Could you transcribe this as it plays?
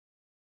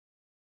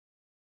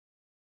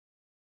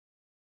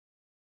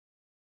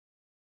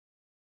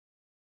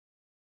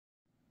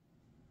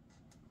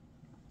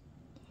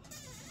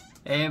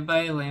Hey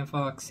everybody,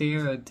 LandFox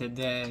here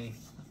today.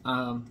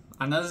 I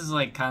know this is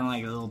kind of a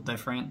little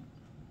different,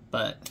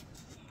 but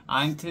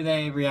I'm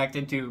today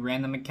reacting to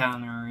random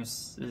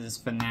encounters. This is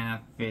FNAF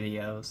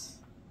videos.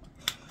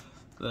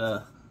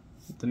 The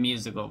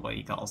musical, what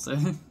he calls it.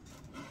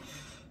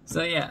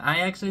 So yeah,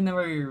 I actually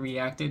never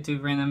reacted to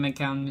random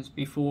encounters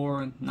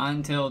before, not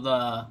until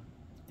the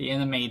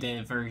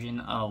animated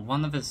version of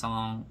one of his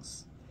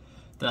songs,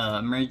 the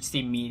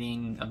emergency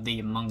meeting of the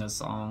Among Us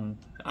song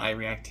I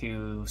reacted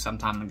to some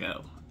time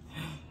ago.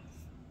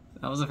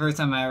 That was the first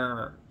time I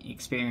ever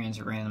experienced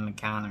random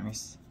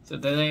encounters. So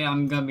today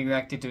I'm gonna be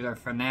reacting to their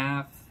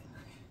FNAF,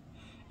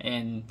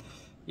 and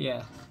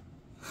yeah,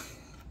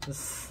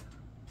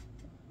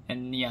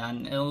 and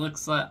it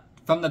looks like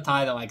from the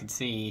title I could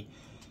see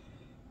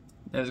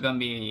there's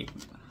gonna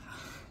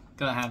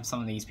have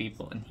some of these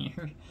people in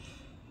here.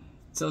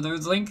 So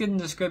there's a link in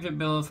the description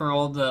below for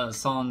all the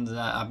songs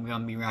that I'm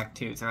gonna be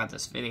reacting to throughout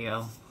this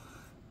video.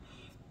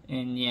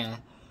 And yeah,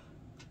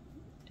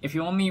 if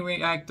you want me to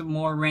react to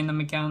more random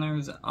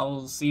encounters,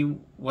 I'll see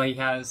what he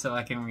has so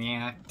I can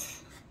react.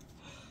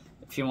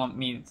 If you want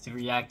me to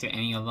react to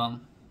any of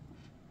them,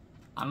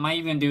 I might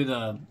even do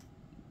the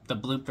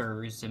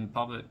bloopers and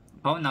probably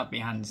not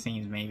behind the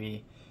scenes.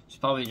 Maybe it's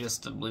probably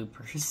just the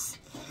bloopers.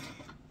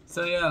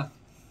 So yeah.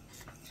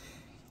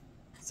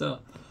 So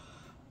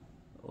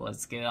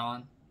let's get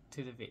on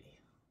to the video.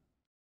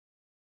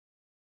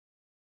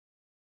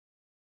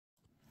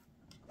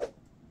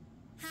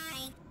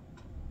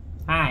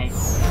 Hi.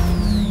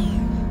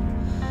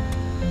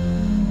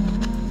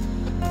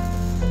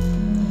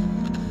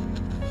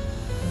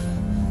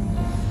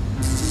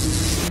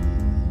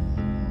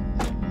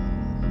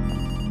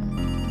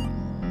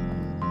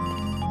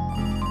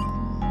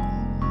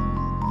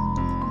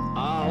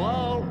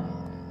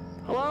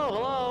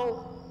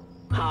 Hello?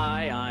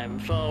 Hi, I'm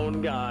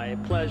Phone Guy.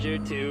 Pleasure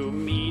to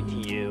meet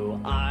you.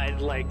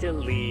 I'd like to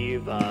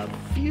leave a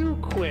few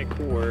quick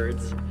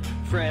words.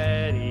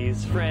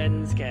 Freddy's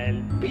friends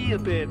can be a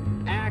bit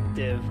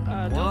active.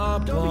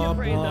 Don't be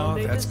afraid though,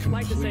 they That's just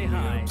like to say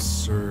hi.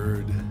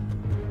 Absurd.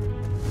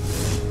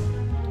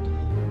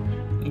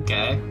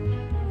 Okay.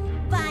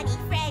 Bonnie,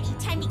 Freddy,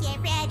 time to get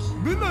ready.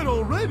 Midnight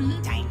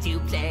already? Time to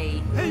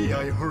play, Hey,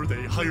 I heard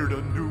they hired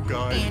a new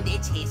guy. and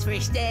it's his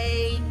first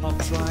day. I'll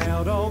try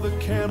out all the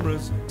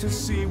cameras to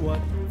see what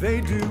they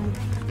do.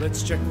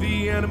 Let's check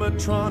the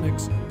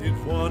animatronics. Did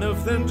one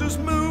of them just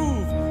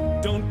move?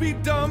 Don't be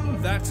dumb,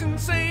 that's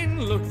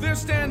insane. Look, they're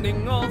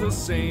standing all the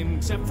same,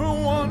 except for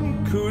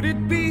one. Could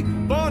it be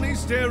Bonnie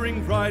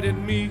staring right at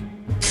me?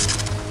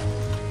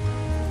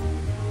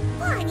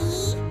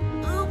 Bonnie!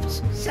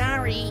 Oops,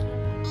 sorry.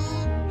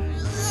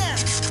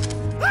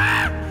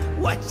 Ah!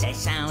 What's that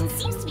sound?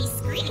 Seems to be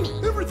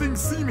screaming. Everything's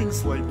seeming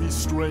slightly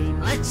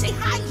strange. Let's say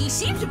hi, he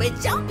seems a bit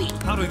jumpy.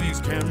 How do these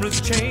cameras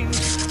change?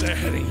 They're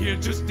heading here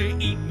just to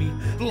eat me,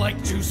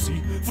 like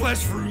juicy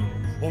flesh fruit.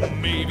 Or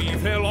maybe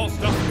they'll all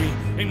stuff me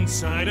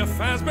inside a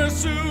Fazbear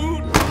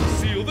suit.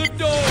 Seal the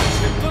doors,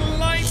 hit the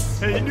lights.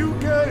 Hey, new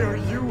guy, are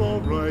you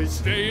alright?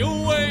 Stay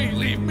away,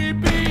 leave me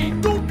be.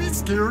 Don't be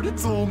scared,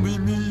 it's only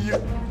me.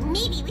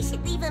 Maybe we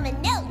should leave him a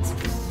note.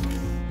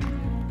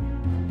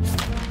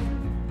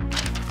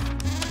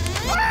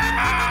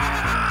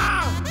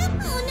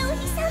 Oh no,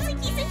 he sounds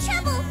like he's in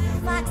trouble.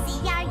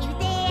 Foxy, are you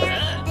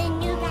there? The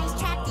new guy's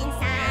trapped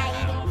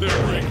inside.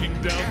 They're breaking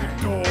down the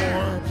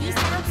door. You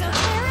sound so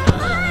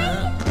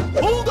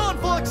terrified. Hold on,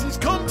 Fox, he's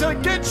come to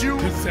get you.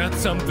 Is that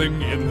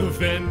something in the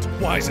vent?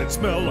 Why does it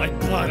smell like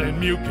blood and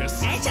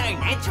mucus? That's our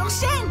natural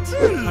scent.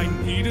 I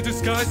need a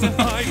disguise to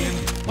hide in,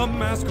 a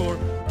mask or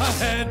a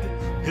head.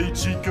 Hey,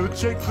 Chico,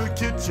 check the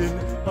kitchen.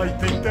 I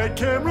think that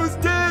camera's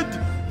dead.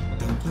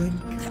 Don't blink.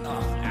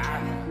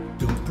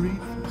 Don't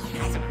breathe.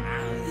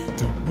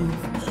 Don't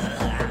move.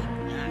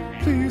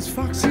 Please,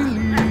 Foxy,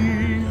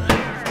 leave.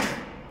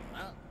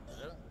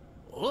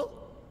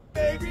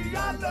 Baby, I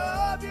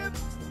love you.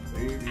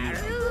 Baby,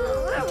 I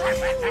love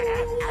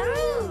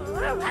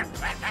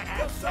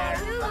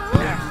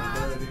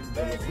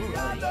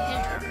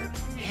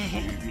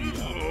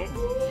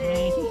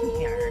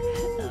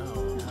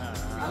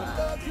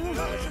you.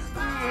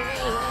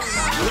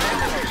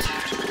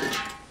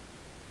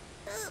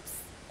 Oops.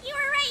 You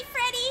were right,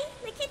 Freddy.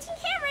 The kitchen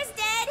camera's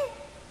dead.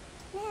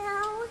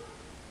 No.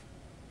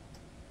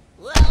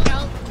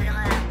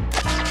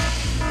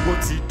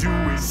 What's he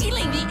doing?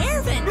 Sealing the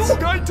air vents. No,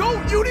 guy,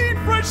 don't! You need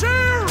fresh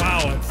air! Wow,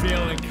 I'm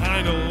feeling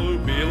kinda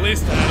loopy. At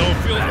least I don't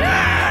feel Oh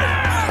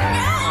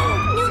no!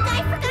 New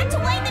guy forgot to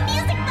wind the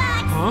music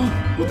box. Huh?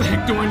 What the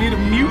heck do I need a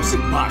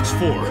music box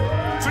for?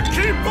 To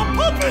keep the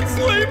puppet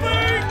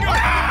sleeping!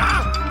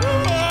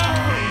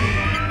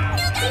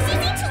 New guy's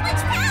using too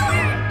much power.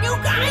 New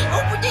guy,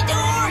 open the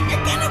door.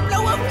 You're gonna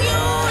blow a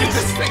fuse. Get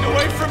this thing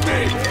away from me!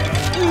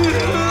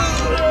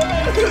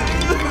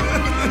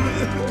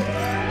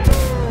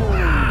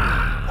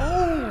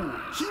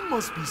 Oh, he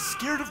must be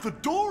scared of the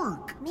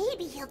dark.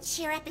 Maybe he'll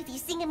cheer up if you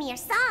sing him your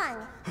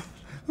song.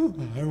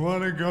 I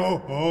want to go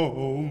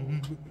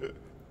home.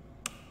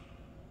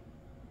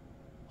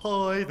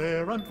 Hi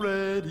there, I'm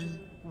Freddy.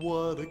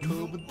 Wanna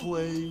come and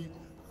play?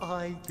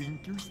 I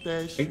think you're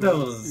special. I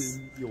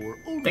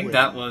think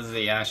that was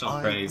the actual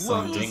Freddy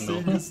song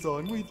jingle. Sing a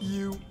song with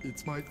you.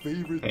 It's my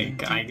favorite thing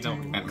to I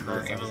don't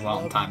remember. It was a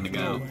long time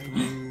ago.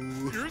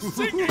 Your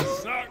singing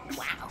sucks.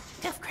 Wow,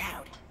 tough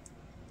crowd.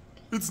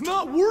 It's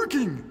not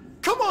working.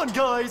 Come on,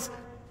 guys.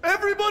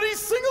 Everybody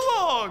sing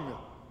along.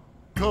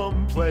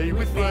 Come play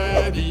with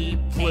Freddy.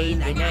 Play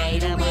the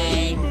night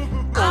away.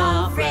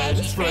 All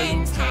Freddy's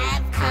friends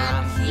have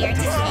come here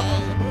to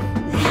stay.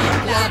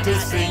 We'd love to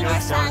sing our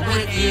song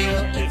with you.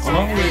 It's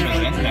our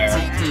favorite thing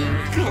to do,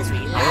 'cause we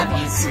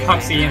love you so.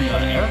 Foxy in the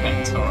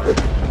air tour.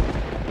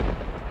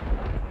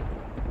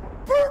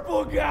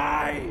 Purple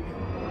guy.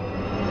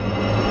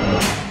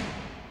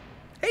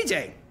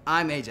 AJ,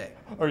 I'm AJ.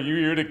 Are you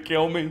here to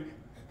kill me?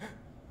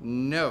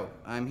 No,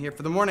 I'm here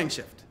for the morning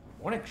shift.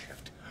 Morning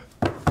shift.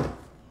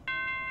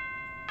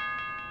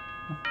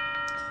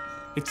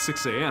 It's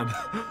 6 a.m.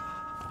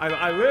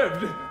 I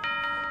lived.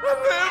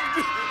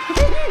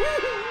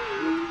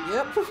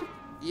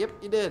 Yep,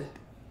 you did.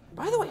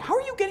 By the way, how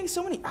are you getting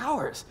so many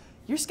hours?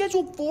 You're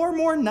scheduled 4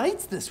 more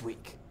nights this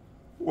week.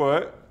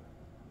 What?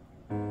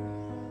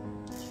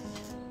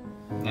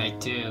 Night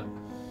 2.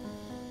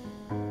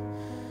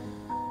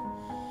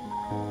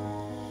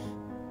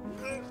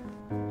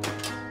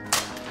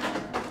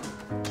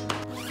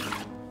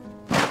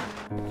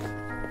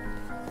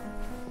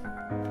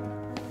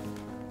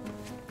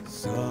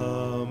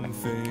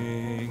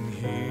 Something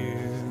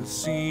here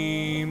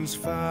seems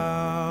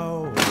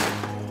foul.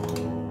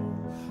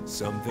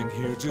 Something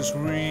here just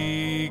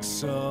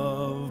reeks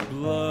of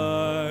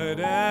blood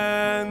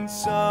and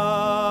suffering.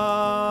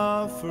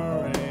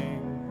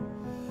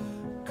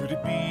 Could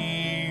it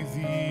be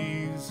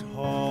these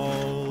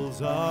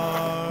halls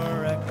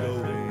are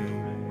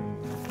echoing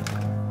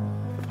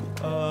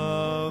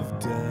of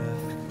death?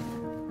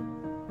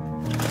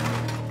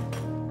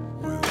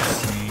 We'll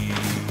see.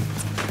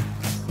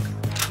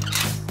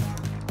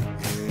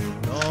 In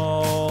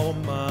all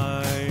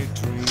my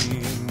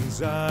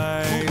dreams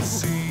I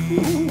see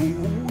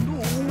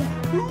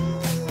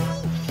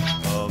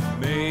a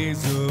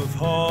maze of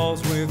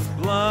halls with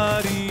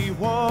bloody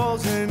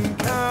walls and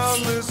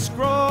countless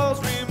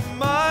scrolls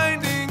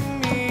reminding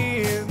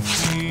me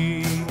it's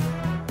me.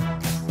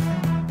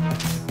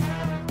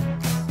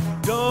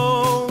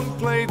 Don't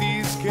play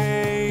these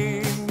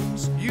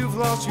games, you've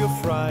lost your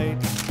fright.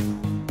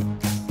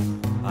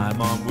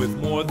 I'm armed with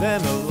more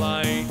than a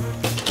light,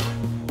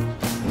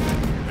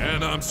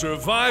 and I'm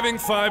surviving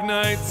 5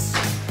 nights.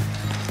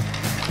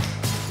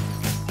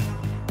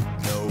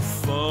 No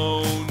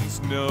phones,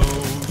 no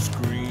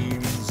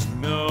screens,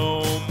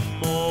 no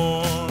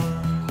more.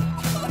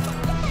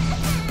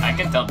 I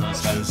can tell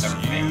those guys are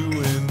You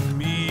fake. and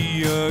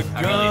me, a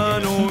I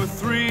gun really or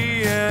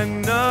 3,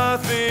 and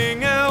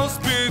nothing else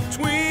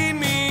between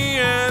me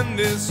and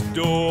this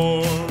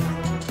door.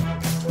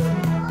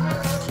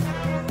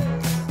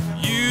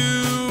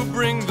 You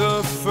bring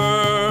the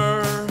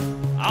fur,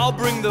 I'll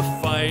bring the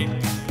fight.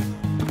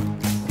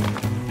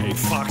 Hey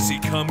Foxy,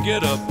 come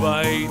get a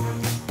bite.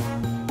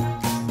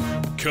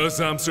 'Cause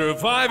I'm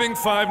surviving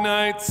 5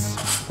 nights.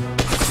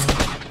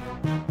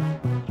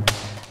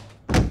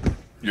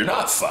 You're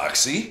not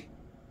Foxy.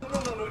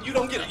 No, you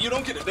don't get it. You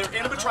don't get it. They're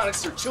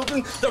animatronics. They're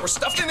children that were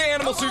stuffed into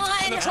animal suits,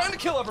 and they're trying to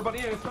kill everybody.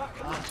 And it's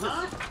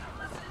not.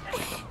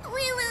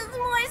 We lose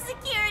more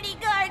security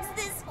guards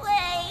this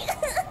way.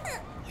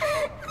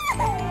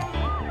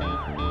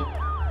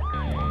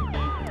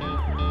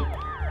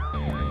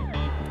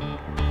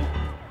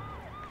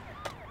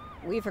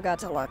 We forgot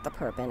to lock the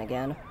perp in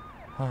again.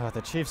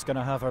 The chief's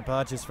gonna have our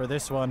badges for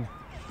this one.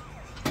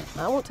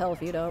 I won't tell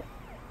if you don't.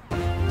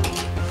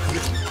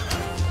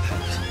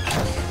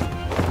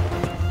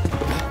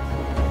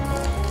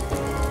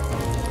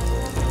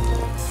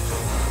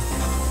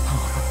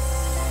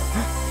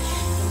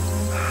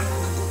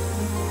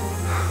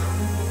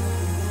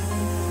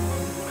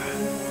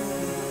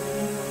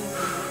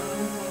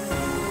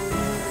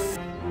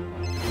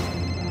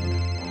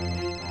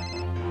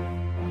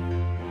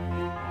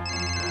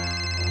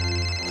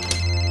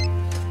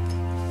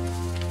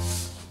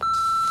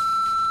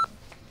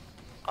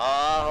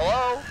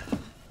 Hello?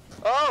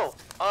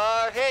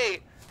 Oh,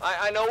 hey,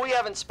 I know we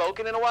haven't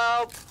spoken in a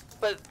while,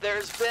 but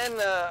there's been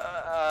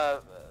a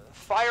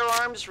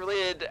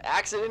firearms-related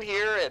accident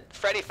here at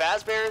Freddy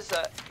Fazbear's,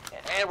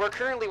 and we're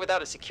currently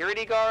without a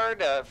security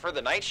guard for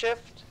the night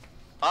shift.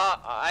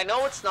 I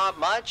know it's not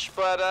much,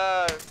 but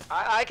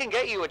I can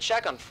get you a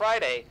check on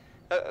Friday.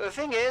 The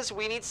thing is,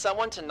 we need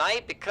someone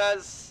tonight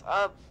because,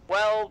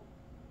 well,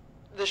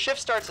 the shift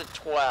starts at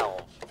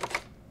 12.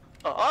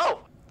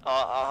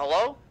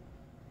 Hello?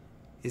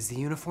 Is the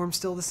uniform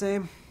still the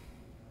same?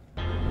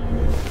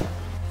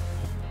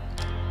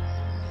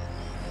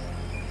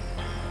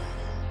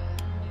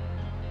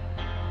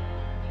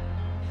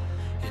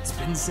 It's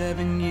been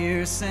 7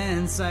 years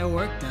since I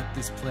worked at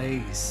this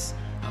place.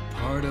 A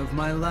part of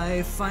my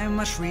life I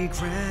must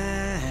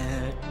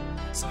regret.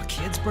 Saw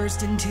kids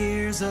burst in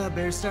tears, a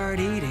bear start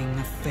eating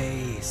a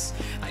face.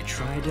 I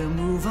tried to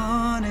move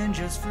on and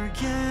just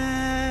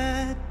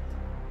forget.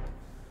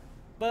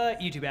 But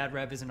YouTube ad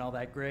rev isn't all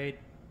that great.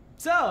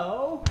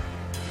 So...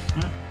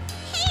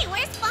 Hey,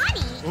 where's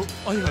Bonnie? Oh,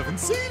 I haven't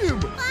seen him.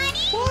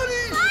 Bonnie?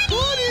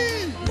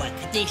 Bonnie! What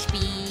could this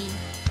be?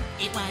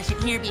 It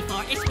wasn't here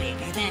before. It's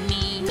bigger than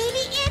me.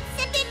 Maybe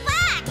it's a big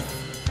box.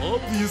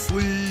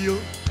 Obviously.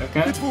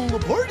 Okay. It's full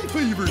of party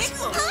favors.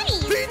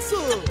 Ponies.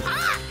 Pizza.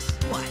 Box.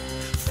 What?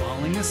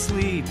 Falling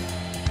asleep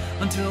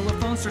until a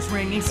phone starts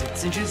ringing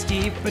 6 inches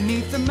deep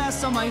beneath the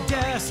mess on my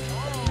desk.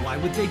 Why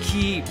would they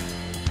keep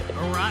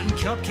a rotten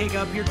cupcake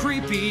up your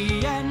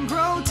creepy and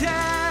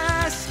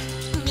grotesque?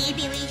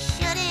 Maybe we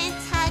shouldn't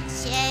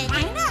touch it.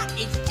 Why not?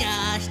 It's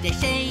just a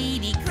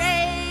shady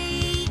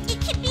crate. It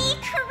could be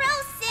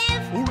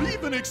corrosive. Or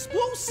even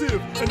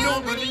explosive. And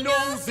nobody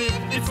knows it.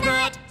 It's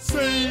not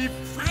safe.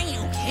 Fine,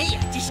 okay.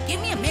 Just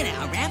give me a minute.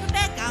 I'll wrap it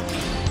back up.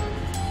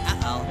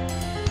 Uh-oh.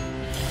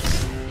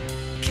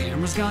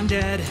 Camera's gone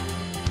dead,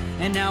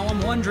 and now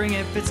I'm wondering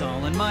if it's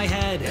all in my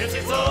head.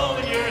 It's all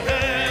in your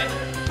head.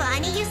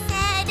 Bonnie, you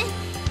said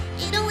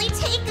it'd only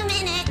take a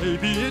minute.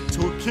 Maybe it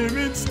took him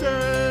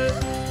instead.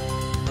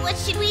 What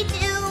should we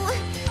do?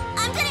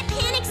 I'm good at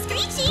panic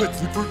screeching.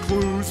 Let's look for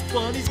clues.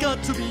 Bonnie's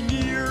got to be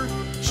near.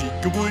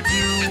 Chica, would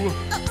you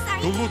Oh,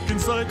 sorry. go look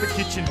inside the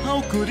kitchen?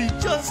 How could he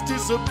just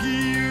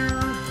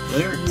disappear?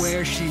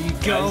 Where's she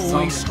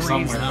going?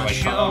 Screen's not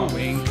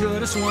showing.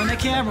 Could have sworn the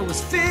camera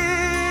was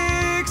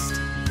fixed.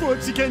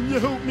 Bugsy, can you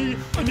help me?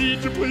 I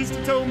need you please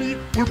to tell me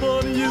where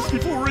Bonnie is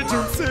before it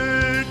turns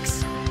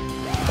 6.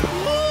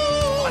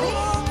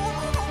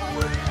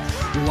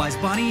 Why's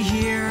Bonnie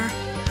here?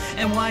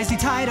 And why is he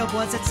tied up?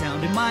 What's that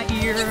sound in my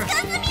ear? It's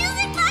 'cause the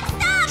music box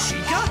stopped.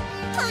 Chica?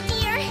 Oh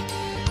dear.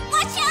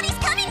 Watch out, he's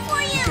coming for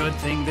you. Good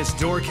thing this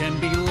door can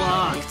be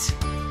locked.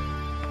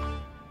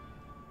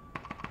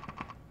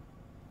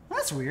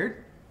 That's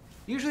weird.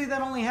 Usually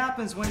that only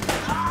happens when...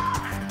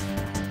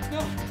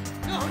 No,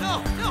 no,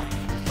 no, no!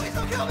 Please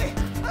don't kill me!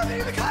 I haven't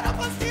even caught up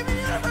on Steven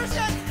Universe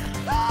yet!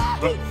 Ah!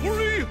 Don't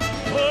worry,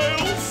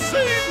 I'll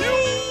save you!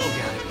 You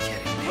gotta be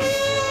kidding me.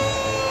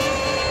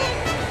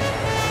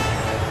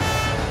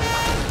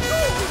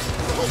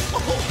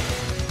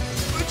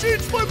 I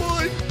changed my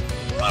mind!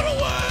 Run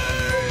away!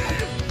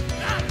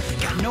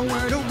 Got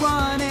nowhere to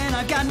run and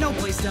I've got no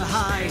place to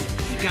hide.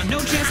 Got no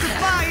chance to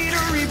fight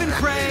or even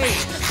pray.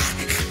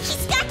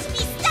 He's got to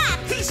be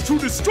stopped. He's too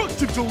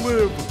destructive to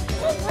live!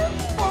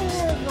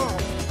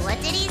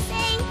 What did he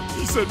say?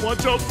 He said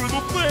watch out for the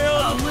A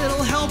fan!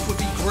 little help would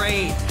be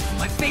great.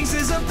 My face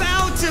is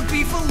about to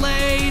be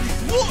filleted.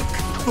 Look!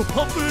 The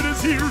puppet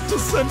is here to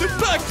send it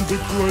back to the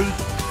grave!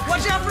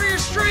 Watch out for your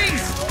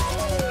strings!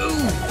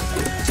 Ooh,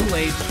 too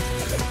late.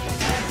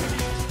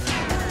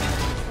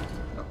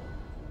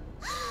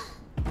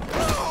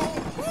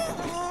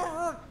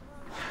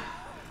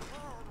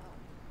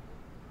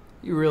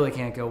 You really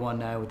can't go one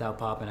night without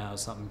popping out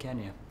something, can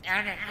you?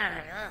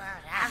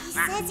 He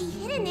says he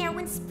hid in there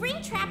when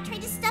Springtrap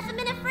tried to stuff him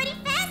in a Freddy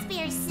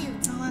Fazbear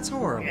suit. Oh, that's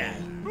horrible.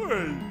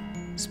 Hey!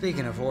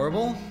 Speaking of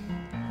horrible,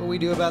 what we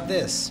do about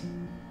this?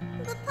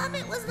 The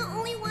puppet was the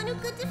only one who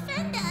could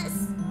defend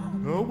us.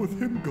 Now with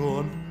him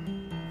gone,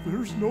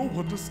 there's no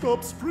one to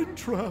stop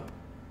Springtrap.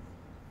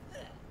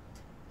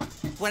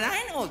 Well,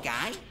 I know a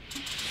guy.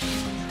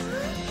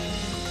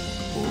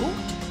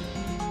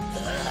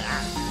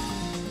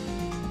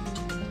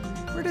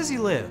 Where does he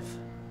live?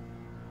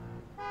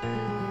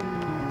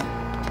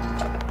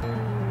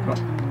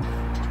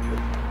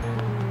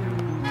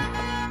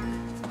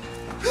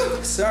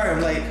 Sorry,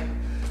 I'm late.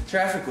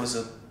 Traffic was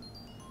a...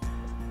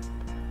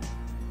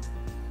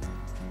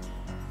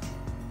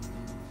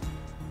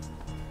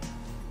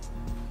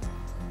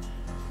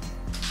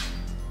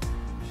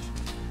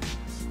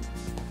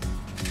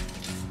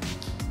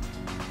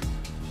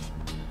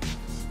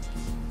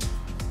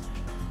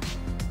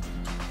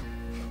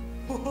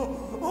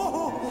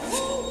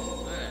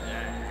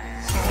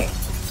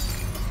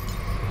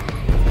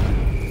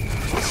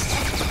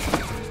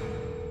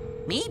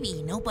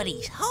 Maybe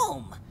nobody's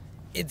home.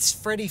 It's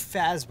Freddy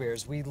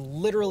Fazbear's. We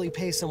literally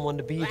pay someone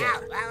to be there. Yeah,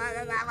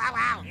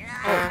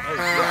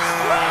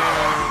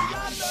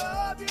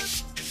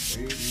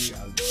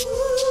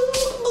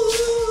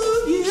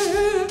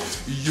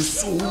 you're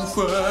so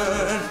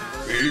fine,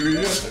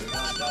 baby.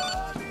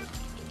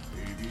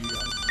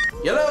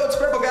 Hello, it's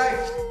Purple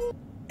Guy.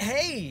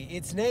 Hey,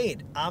 it's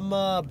Nate. I'm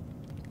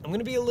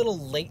gonna be a little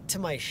late to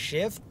my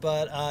shift,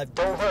 but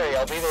don't worry,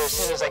 I'll be there as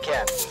soon as I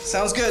can.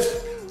 Sounds good.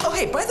 Oh,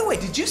 hey, by the way,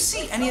 did you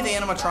see any of the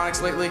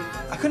animatronics lately?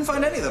 I couldn't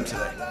find any of them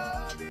today.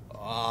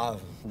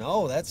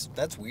 No, that's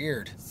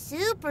weird.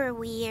 Super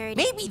weird.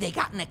 Maybe they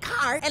got in a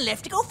car and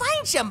left to go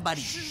find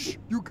somebody. Shh,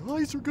 you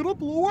guys are gonna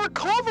blow our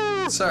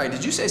cover! Sorry,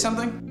 did you say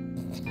something?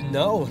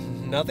 No,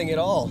 nothing at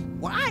all.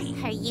 Why?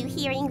 Are you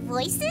hearing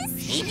voices?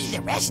 Maybe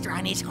the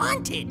restaurant is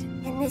haunted.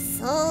 And the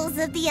souls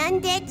of the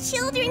undead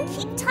children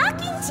keep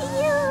talking to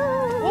you.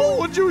 Oh,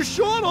 would you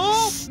shut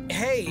up?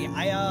 Hey,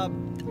 I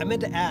I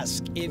meant to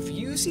ask, if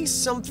you see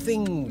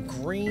something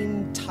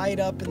green tied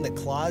up in the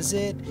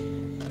closet,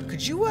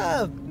 could you,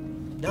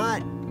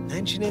 not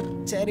mention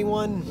it to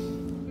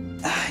anyone?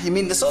 You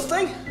mean this old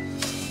thing?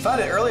 Found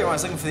it earlier when I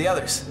was looking for the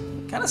others.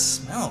 Kinda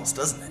smells,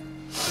 doesn't it?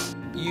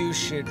 You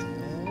should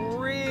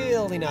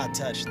really not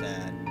touch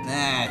that.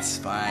 That's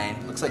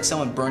fine. Looks like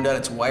someone burned out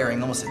its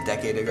wiring almost a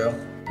decade ago.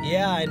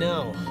 Yeah, I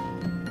know.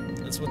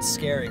 That's what's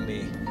scaring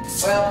me.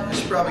 Well, I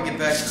should probably get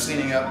back to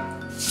cleaning up.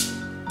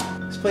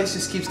 This place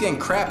just keeps getting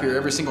crappier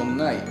every single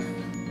night.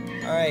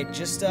 All right,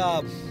 just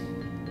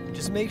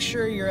make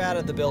sure you're out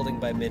of the building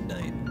by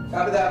midnight.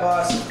 Copy that,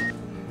 boss.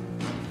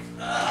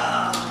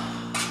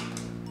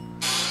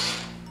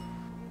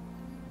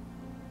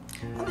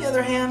 On the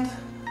other hand,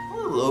 a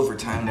little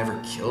overtime never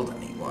killed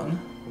anyone.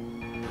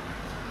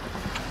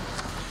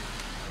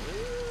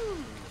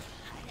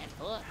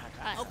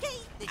 Okay,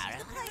 this is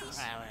the place.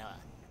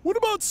 What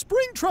about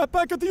Springtrap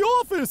back at the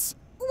office?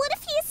 What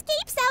if he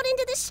escapes out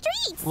into the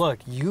streets? Look,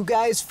 you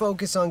guys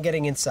focus on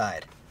getting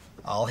inside.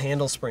 I'll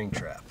handle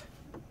Springtrap.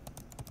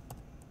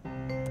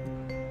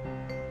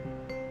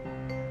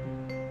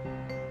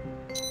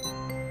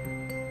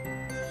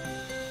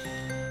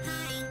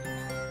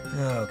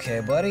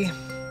 Okay, buddy.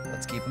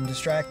 Let's keep him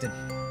distracted.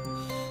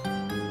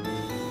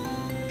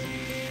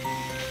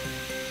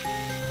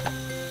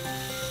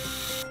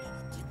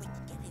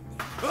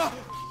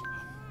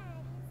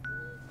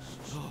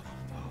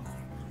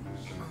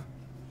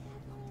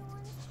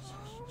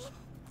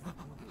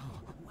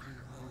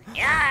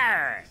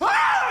 Yarr!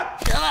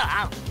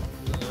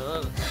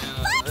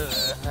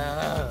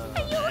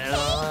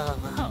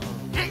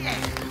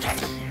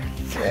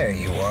 There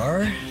you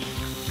are.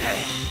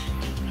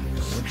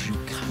 Would you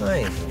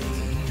kindly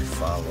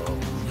follow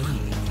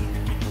me?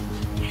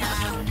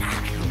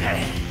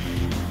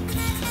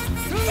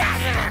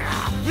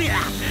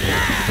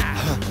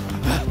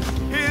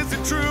 Is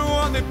it true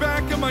on the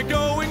back am I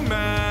going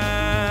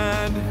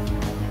mad?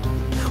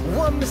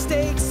 One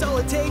mistake's all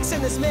it takes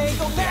and this may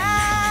go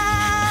bad.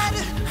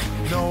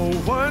 No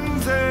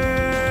one's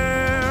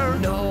there.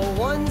 No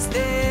one's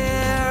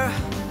there.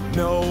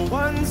 No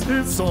one's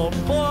there.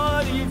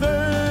 Somebody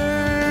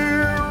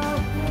there.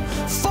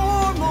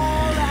 4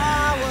 more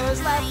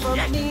hours left for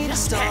me to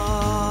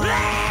start.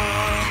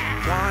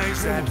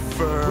 Why's that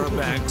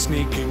furback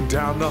sneaking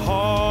down the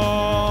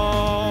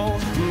hall?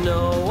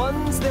 No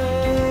one's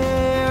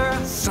there.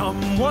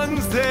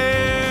 Someone's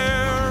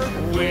there.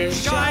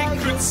 Wish I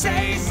could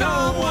say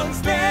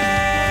someone's there.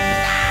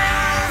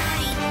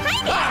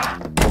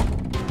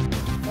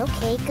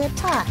 Okay, good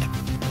talk.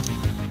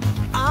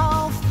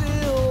 I'll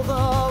fill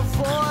the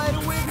void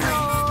with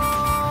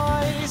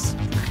noise.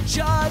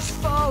 Just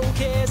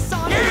focus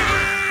on me.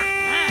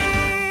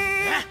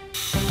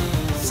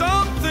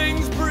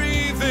 Something's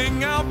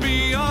breathing out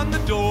beyond the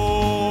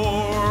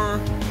door.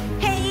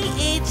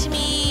 Hey, it's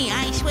me.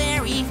 I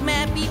swear we've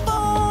met before.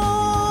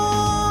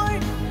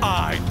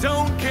 I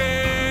don't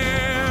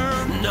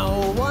care.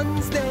 No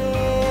one's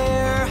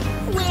there.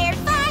 Where'd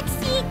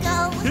Foxy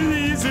go?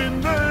 He's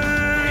in there.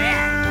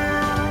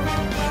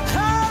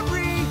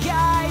 Hurry,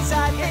 guys,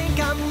 I think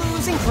I'm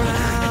losing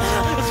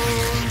ground.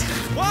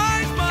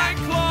 Why's my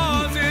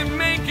closet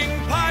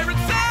making pirate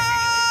sound?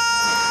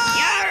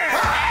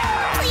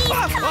 Please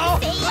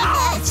come save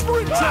us.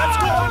 Springtrap's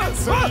going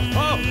insane.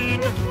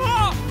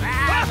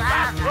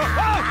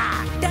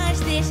 Does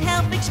this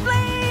help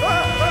explain?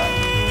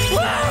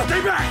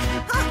 Stay back!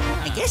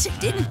 Huh, I guess it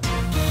didn't.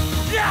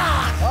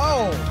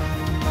 Oh!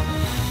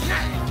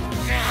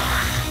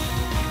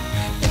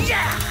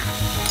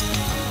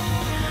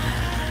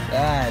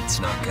 That's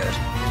not good.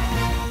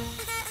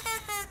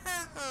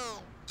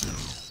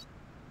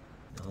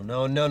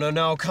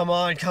 No, come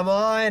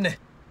on!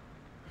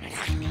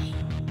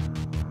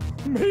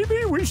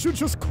 Maybe we should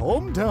just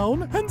calm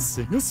down and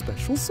sing a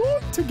special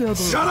song together.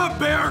 Shut up,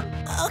 Bear!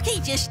 Okay,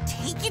 just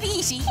take it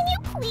easy. Can you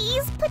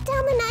please put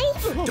down the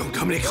knife? Don't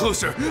come any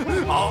closer.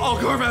 I'll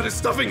carve out his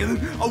stuffing and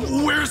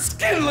I'll wear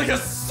skin like a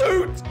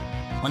suit!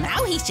 Well,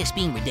 now he's just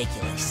being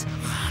ridiculous.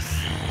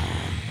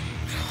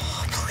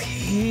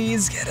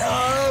 Please get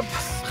up.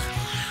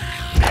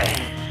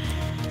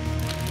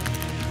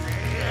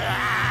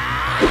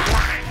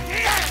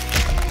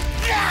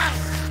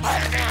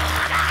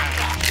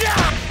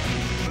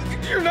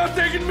 You're not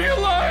taking me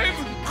alive!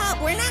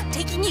 We're not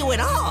taking you at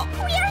all.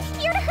 We are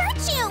here to hurt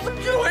you.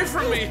 Get away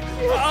from me!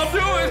 I'll do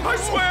it, I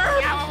swear!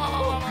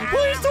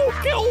 Please don't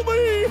kill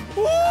me!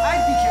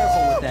 I'd be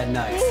careful with that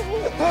knife.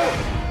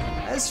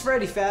 As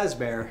Freddy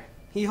Fazbear,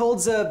 he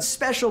holds a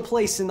special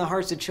place in the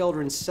hearts of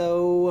children,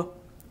 so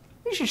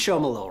we should show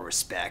him a little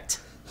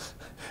respect.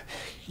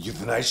 You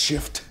the night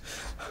shift?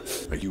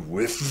 Are you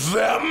with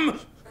them?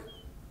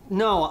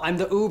 No, I'm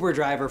the Uber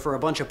driver for a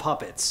bunch of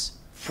puppets.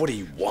 What do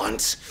you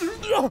want?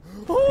 Your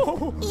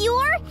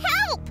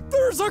help!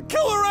 There's a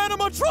killer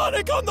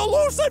animatronic on the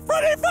loose at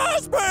Freddy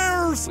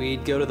Fazbear's!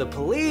 We'd go to the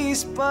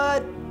police,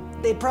 but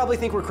they'd probably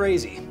think we're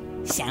crazy.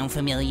 Sound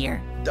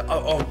familiar?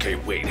 Okay,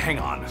 wait, hang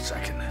on a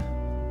second.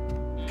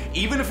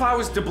 even if I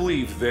was to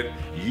believe that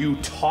you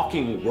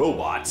talking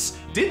robots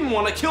didn't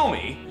want to kill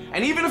me,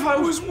 and even if I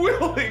was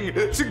willing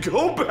to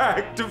go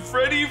back to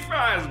Freddy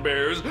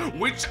Fazbear's,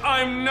 which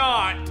I'm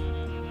not,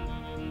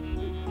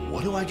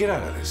 what do I get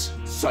out of this?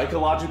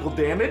 Psychological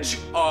damage?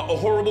 A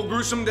horrible,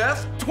 gruesome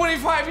death?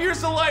 25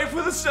 years to life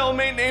with a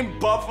cellmate named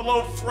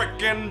Buffalo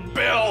Frickin'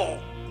 Bill!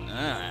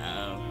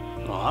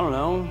 Well, I don't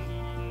know.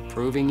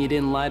 Proving you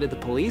didn't lie to the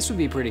police would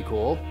be pretty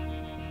cool.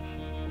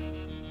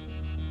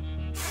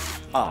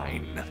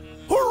 Fine.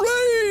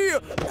 Hooray!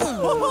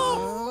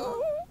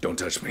 Don't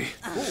touch me.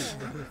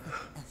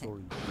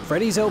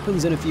 Freddy's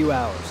opens in a few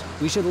hours.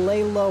 We should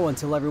lay low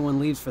until everyone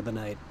leaves for the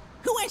night.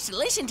 Who wants to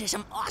listen to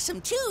some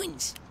awesome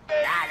tunes?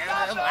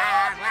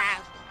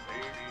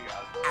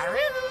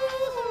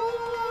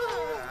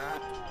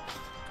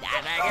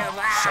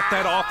 Shut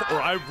that off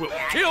or I will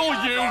kill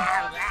you!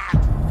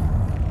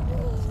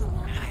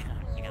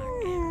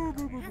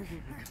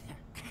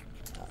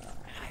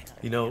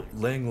 You know,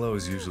 laying low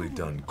is usually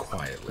done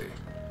quietly.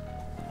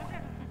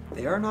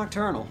 They are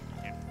nocturnal.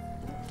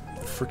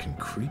 Freaking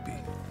creepy.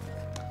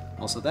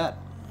 Also that.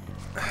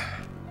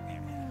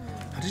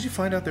 How did you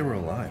find out they were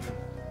alive?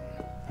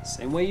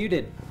 Same way you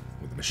did.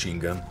 With a machine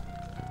gun?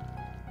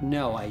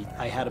 No,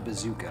 I had a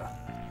bazooka.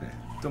 Hey,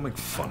 don't make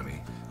fun of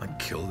me. I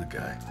killed the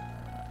guy.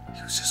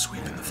 He was just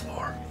sweeping the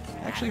floor.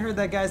 I actually heard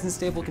that guy's in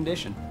stable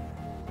condition.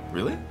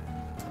 Really?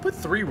 I put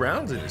 3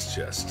 rounds in his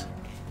chest.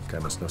 Guy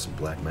must know some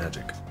black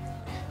magic.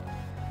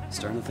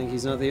 Starting to think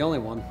he's not the only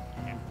one.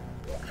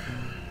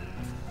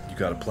 You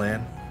got a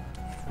plan?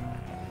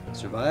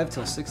 Survive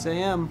till 6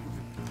 a.m.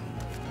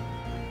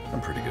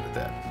 I'm pretty good at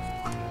that.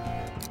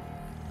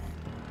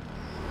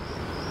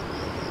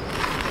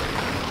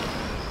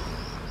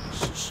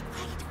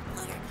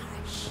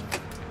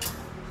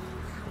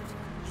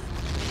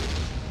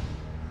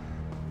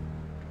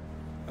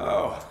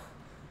 Oh,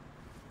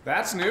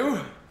 that's new.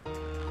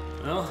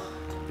 Well,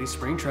 these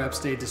Springtrap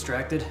stayed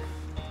distracted.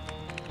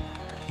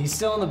 He's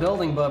still in the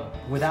building, but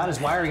without his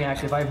wiring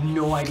active, I have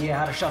no idea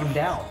how to shut him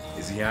down.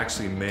 Is he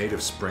actually made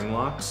of spring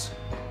locks?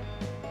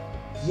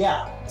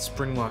 Yeah.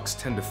 Spring locks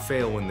tend to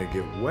fail when they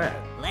get wet.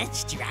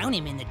 Let's drown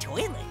him in the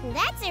toilet.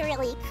 That's a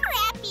really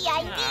crappy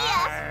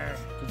idea.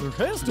 There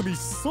has to be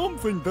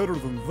something better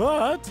than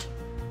that.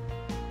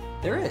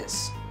 There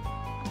is.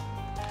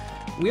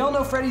 We all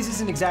know Freddy's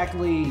isn't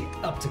exactly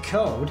up to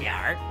code,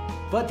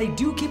 but they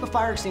do keep a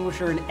fire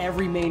extinguisher in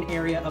every main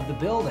area of the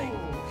building.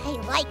 I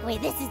like where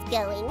this is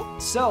going.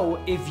 So,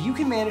 if you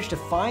can manage to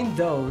find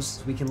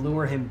those, we can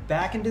lure him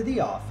back into the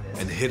office.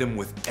 And hit him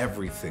with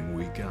everything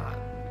we got.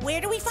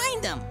 Where do we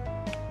find them?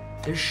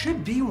 There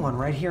should be one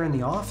right here in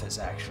the office,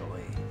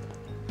 actually.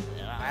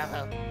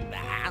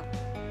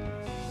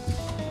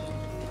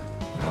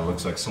 That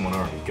looks like someone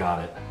already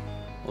got it.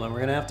 Well, then we're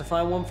gonna have to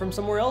find one from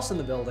somewhere else in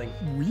the building.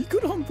 We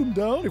could hunt them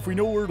down if we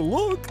know where to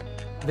look.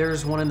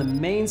 There's one in the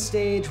main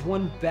stage,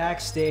 one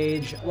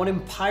backstage, one in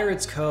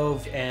Pirates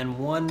Cove, and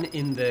one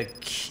in the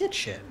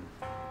kitchen.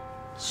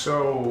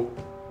 So,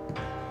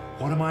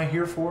 what am I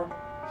here for?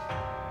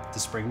 To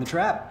spring the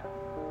trap.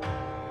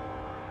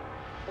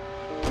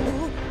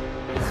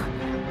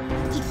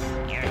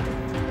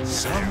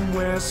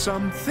 Somewhere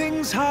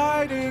something's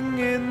hiding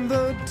in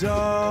the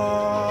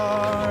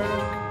dark.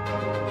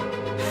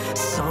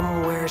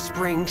 Somewhere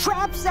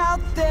Springtrap's out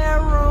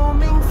there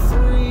roaming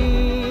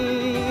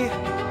free.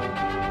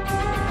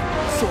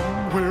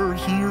 Somewhere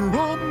here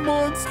a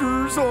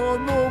monster's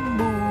on the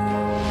move.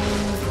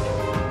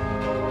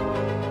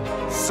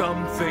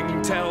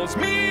 Something tells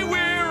me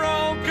we're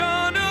all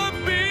gonna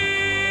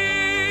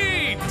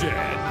be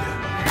dead.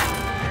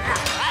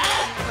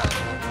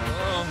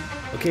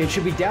 Okay, it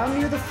should be down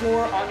near the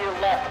floor on your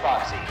left,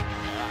 Foxy.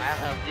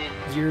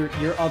 Your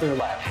other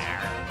left.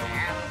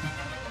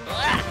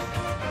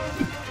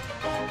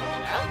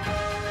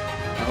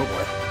 Oh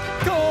boy.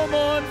 Come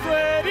on,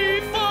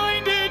 Freddy,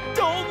 find it.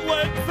 Don't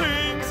let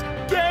things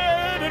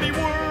get any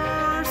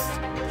worse.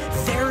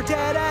 They're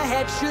dead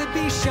ahead, should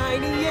be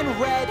shiny and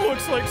red.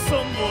 Looks like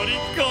somebody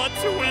got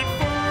to it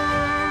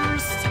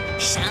first.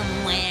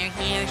 Somewhere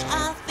here's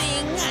a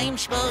thing I'm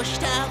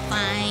supposed to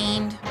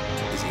find.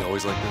 Is he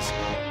always like this?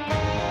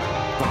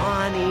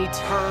 Bonnie,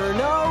 turn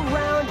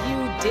around,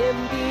 you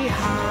dim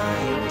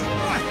behind.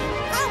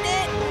 Found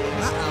it!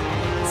 Uh-oh.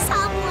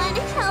 Someone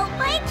help,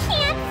 I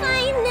can't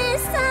find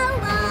this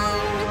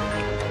alone.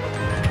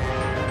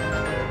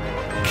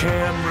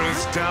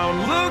 Cameras down,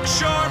 look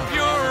sharp,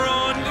 you're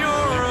on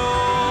your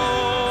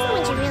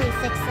own. Someone should really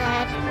fix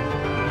that.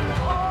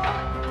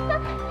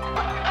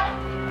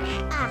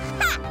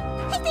 Aha!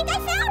 I think I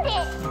found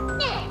it!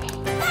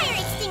 Fire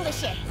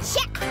extinguisher,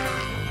 check!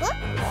 Whoop.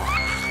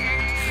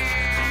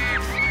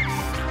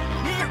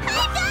 I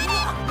got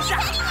it! He's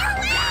heading your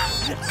way!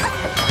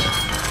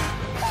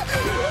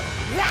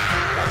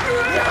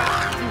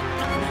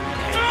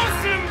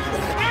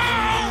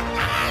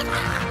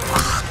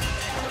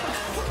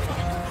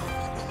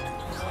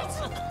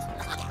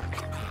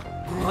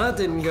 Well, that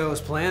didn't go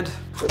as planned.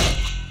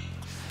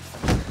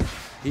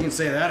 You can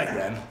say that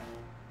again.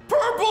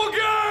 Purple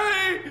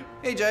guy!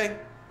 Hey, Jay.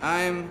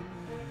 I'm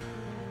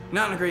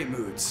not in a great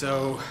mood,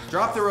 so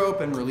drop the rope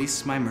and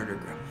release my murder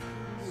groom.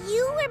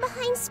 You were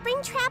behind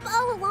Springtrap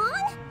all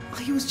along? Well,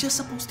 he was just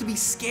supposed to be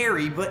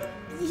scary, but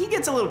he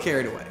gets a little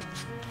carried away.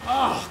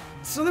 Oh,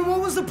 so then what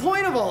was the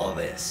point of all of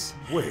this?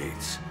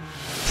 Wait.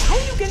 How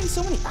are you getting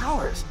so many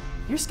hours?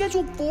 You're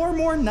scheduled 4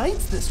 more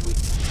nights this week.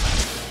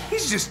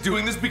 He's just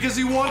doing this because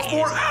he wants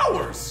more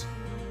hours.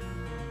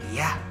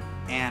 Yeah,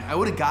 and I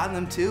would have gotten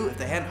them too if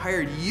they hadn't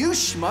hired you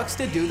schmucks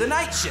to do the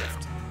night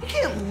shift. You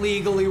can't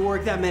legally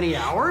work that many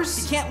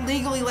hours. You can't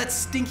legally let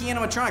stinky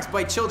animatronics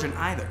bite children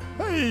either.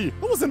 Hey,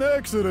 it was an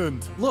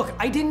accident. Look,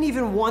 I didn't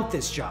even want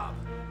this job.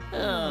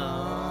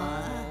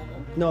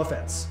 No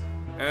offense.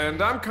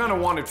 And I'm kind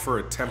of wanted for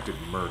attempted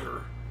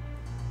murder.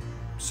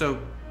 So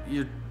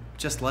you're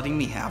just letting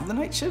me have the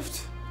night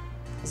shift?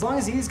 As long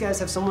as these guys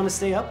have someone to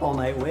stay up all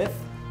night with.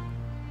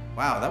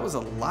 Wow, that was a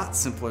lot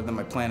simpler than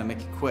my plan to make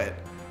you quit.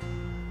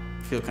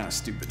 I feel kind of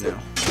stupid now.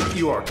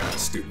 You are kind of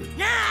stupid.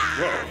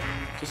 Whoa,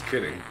 just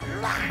kidding.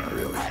 Not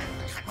really.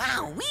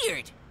 Wow,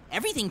 weird.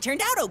 Everything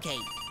turned out okay.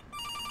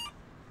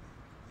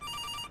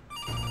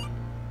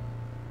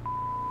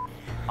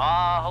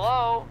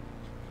 Hello?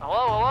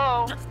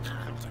 Hello?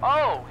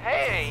 Oh,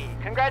 hey,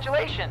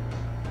 congratulations.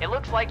 It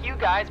looks like you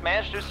guys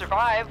managed to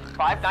survive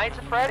 5 nights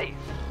at Freddy's.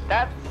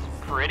 That's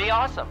pretty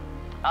awesome.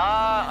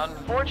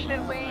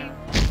 Unfortunately,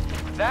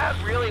 that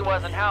really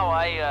wasn't how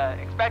I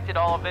expected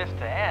all of this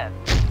to end.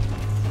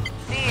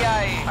 See,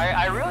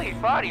 I really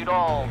thought you'd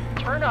all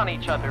turn on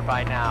each other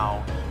by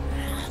now,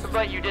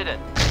 but you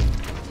didn't.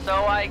 So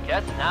I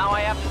guess now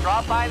I have to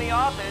drop by the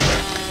office.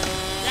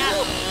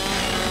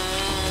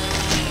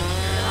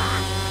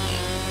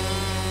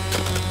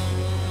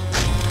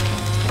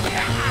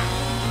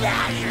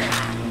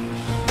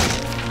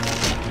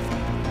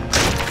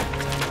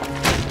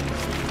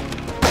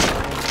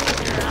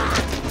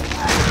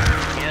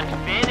 And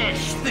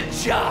finish the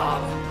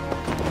job.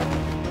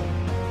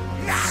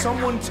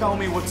 Someone tell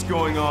me what's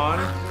going on.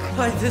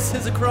 Why, this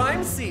is a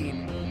crime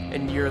scene,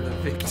 and you're the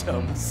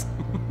victims.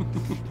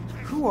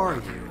 Who are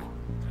you?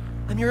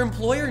 I'm your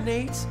employer,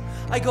 Nate.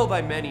 I go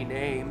by many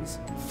names.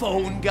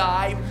 Phone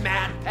Guy,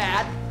 Mad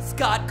Pat,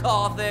 Scott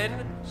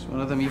Cawthon. Is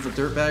one of them evil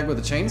dirtbag with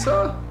a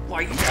chainsaw?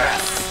 Why,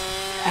 yes!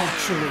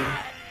 Actually,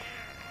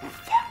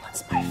 that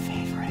one's my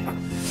favorite.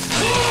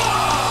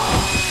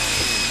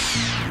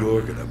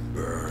 You're gonna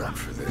burn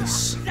for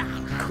this.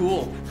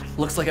 Cool.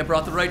 Looks like I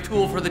brought the right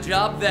tool for the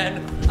job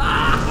then.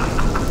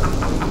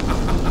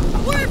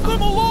 Leave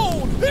them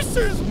alone! This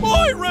is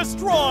my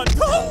restaurant!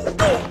 No!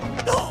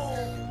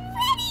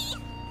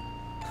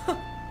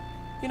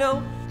 You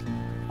know,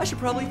 I should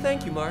probably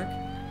thank you, Mark.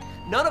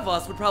 None of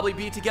us would probably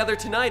be together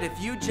tonight if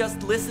you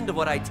just listened to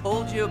what I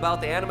told you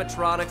about the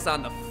animatronics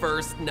on the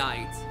first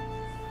night.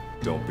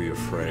 Don't be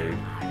afraid.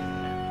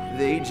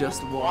 They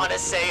just Want to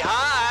say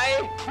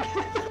hi?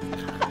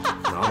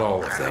 Not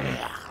all of them.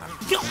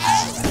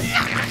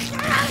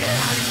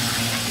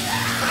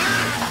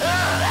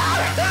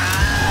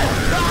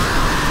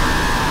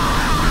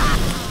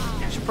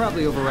 Should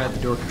probably override the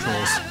door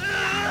controls.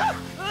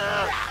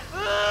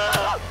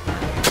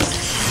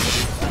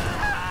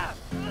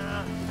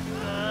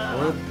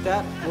 Or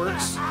that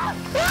works. Mark,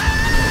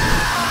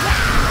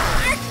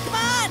 come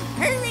on,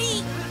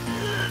 hurry!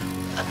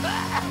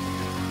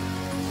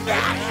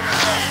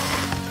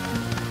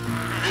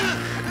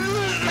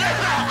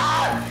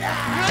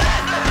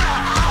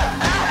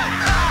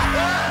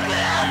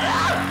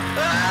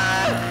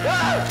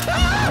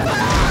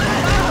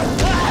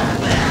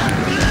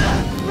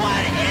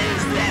 What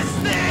is this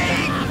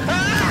thing?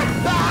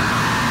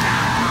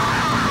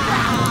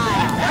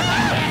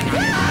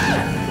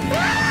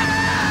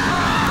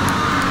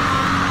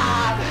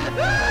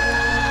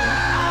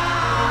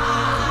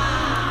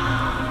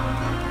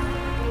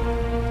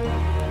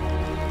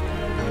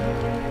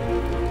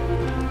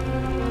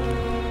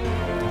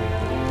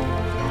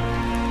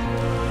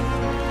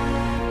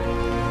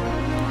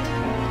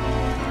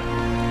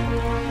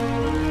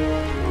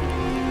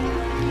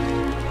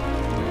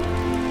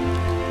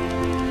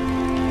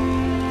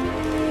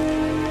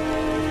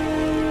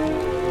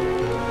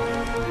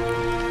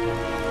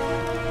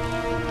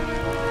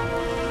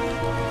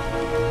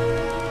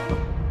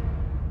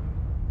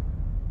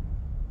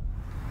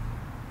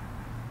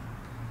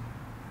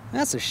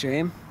 That's a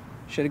shame.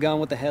 Should have gone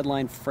with the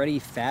headline Freddy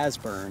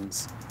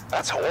Fazburns.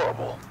 That's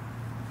horrible.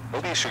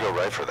 Maybe you should go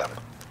right for them.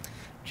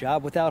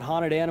 Job without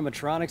haunted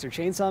animatronics or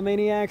chainsaw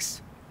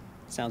maniacs?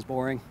 Sounds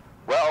boring.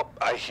 Well,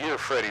 I hear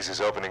Freddy's is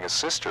opening a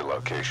sister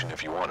location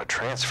if you want to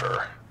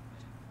transfer.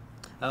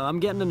 I'm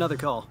getting another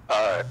call.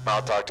 Alright,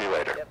 I'll talk to you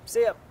later. Yep,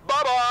 see ya.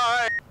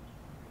 Bye-bye!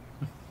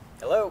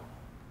 Hello?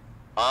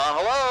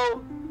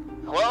 Hello?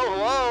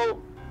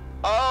 Hello?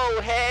 Oh,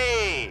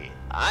 hey!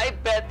 I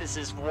bet this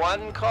is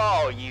one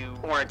call you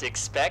weren't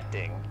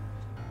expecting.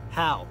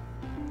 How?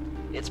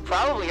 It's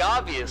probably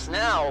obvious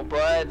now,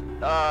 but,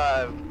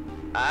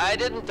 I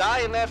didn't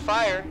die in that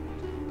fire.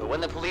 But when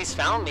the police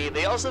found me,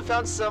 they also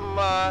found some,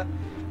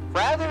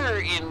 rather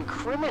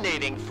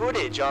incriminating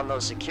footage on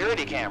those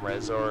security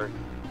cameras, or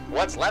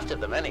what's left of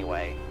them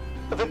anyway.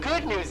 The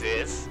good news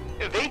is,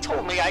 they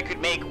told me I could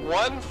make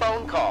one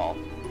phone call.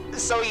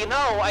 So, you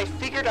know, I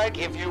figured I'd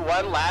give you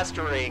one last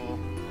ring,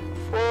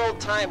 for old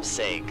time's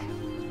sake,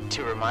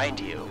 to remind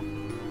you.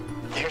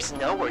 There's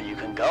nowhere you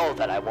can go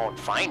that I won't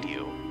find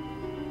you.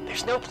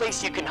 There's no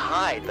place you can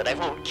hide that I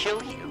won't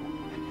kill you.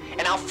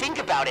 And I'll think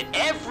about it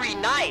every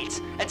night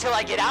until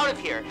I get out of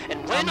here.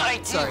 And when I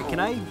do... Sorry, can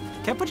I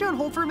put you on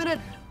hold for a minute?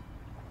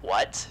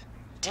 What?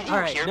 Did you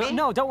hear me?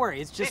 No, don't worry.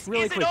 It's just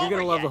really quick. You're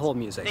gonna love the whole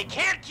music. They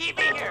can't keep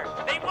me here.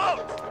 They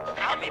won't.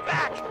 I'll be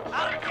back.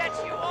 I'll get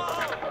you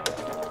all.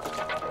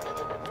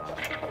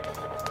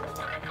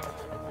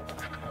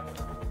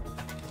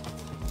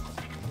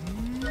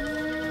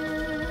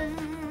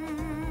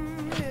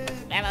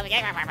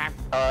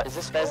 Is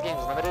this Fez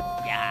Games Limited?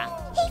 Yeah.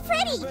 Hey,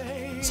 Freddy!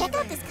 Check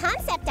out this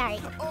concept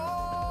art.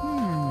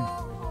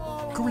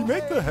 Can we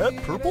make the head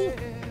purple?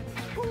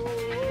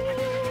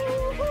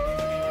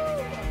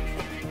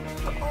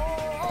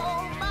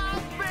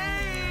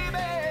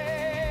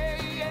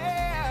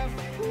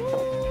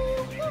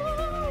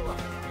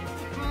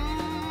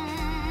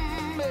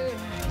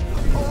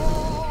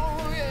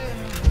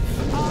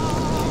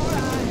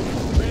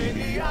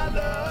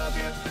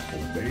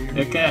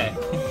 Okay.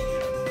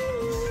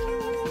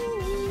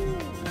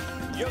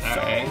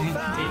 Alright.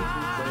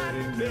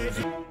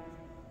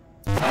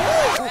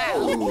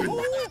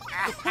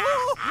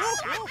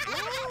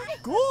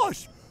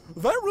 Gosh,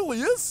 that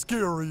really is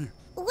scary.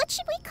 What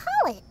should we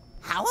call it?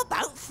 How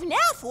about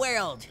FNAF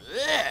World?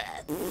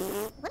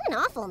 What an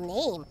awful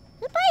name.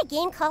 Who'd buy a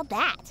game called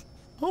that?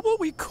 How about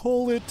we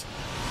call it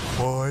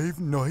Five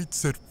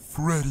Nights at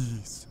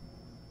Freddy's?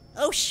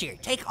 Oh, sure.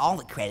 Take all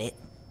the credit.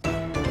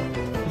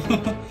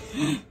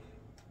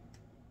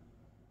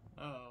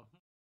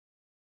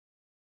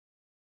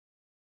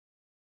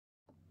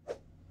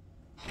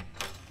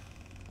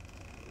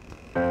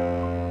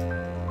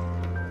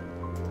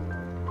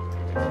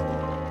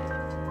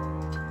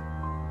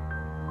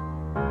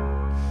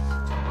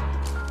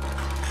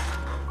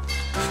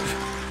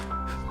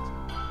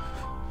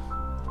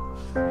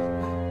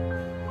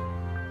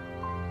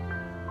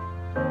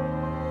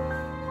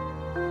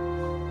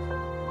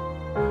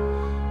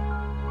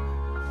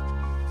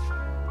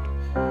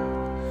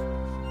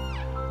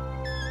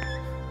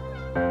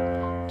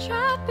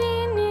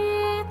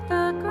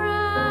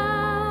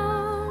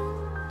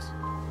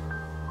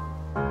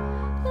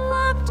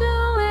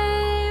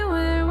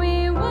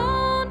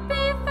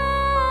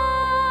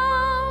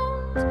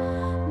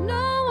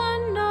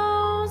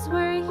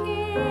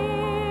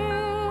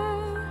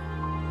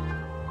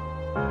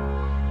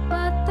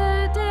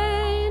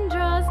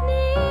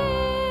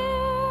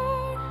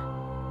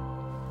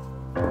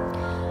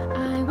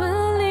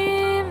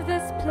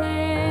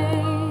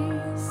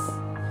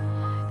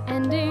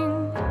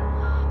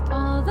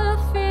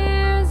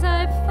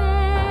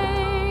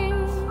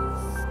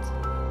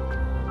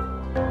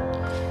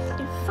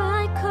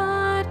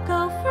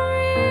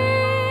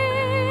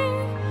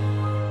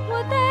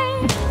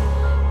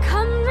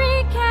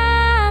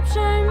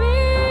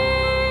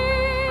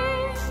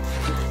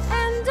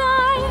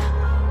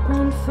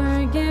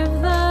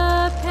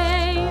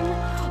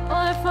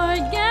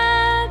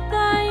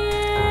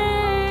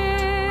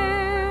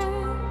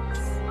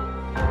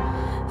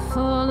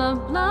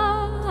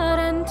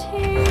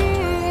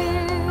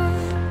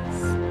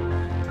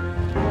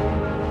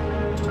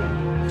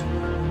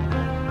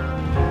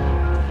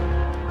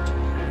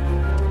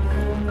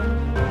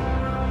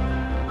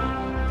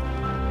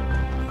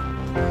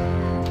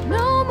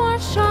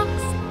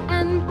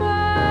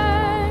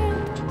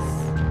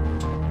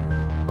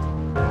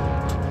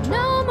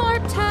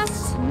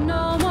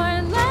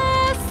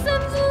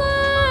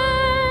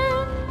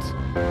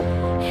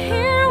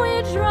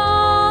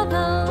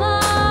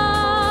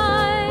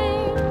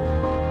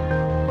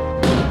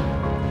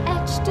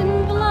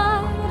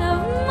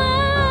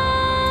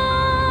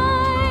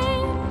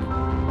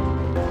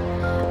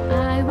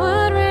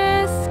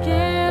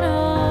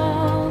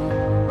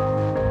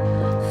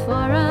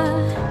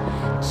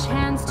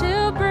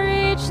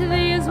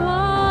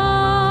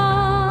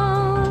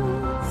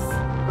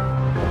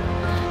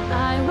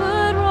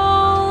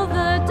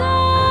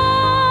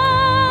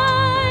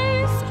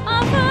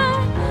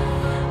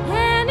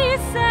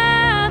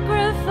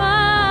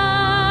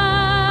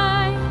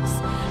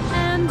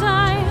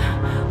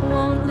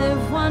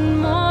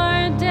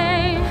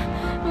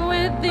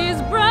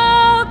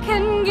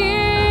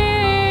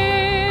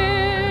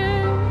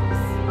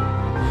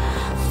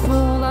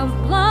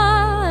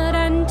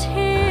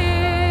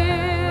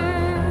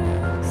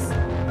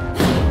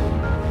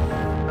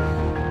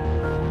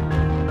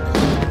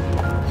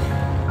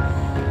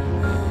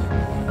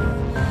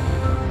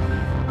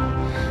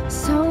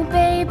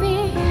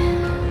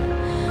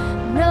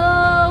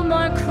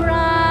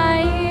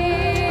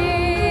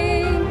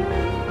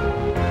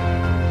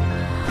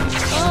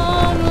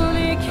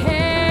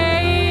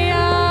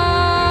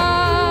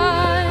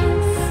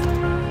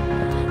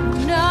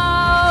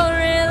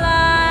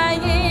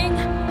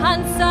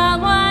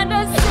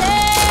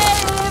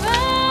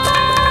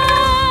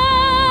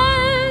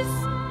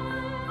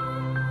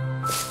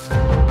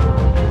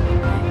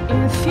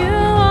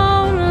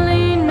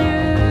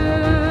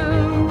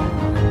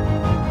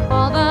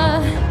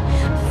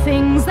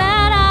 things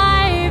that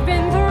I've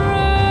been through.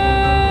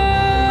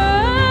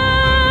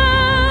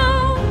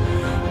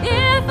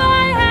 If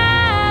I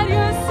had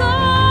your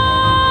soul,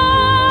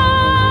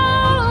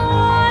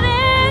 would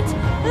it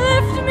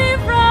lift me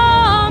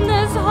from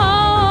this hole?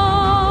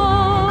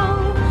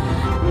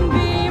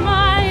 Be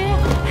my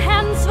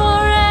hands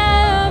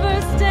forever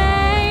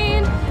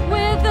stained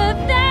with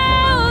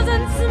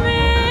 1,000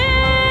 smears,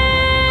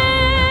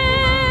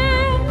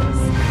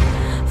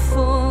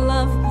 full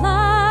of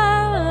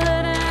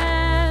blood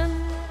and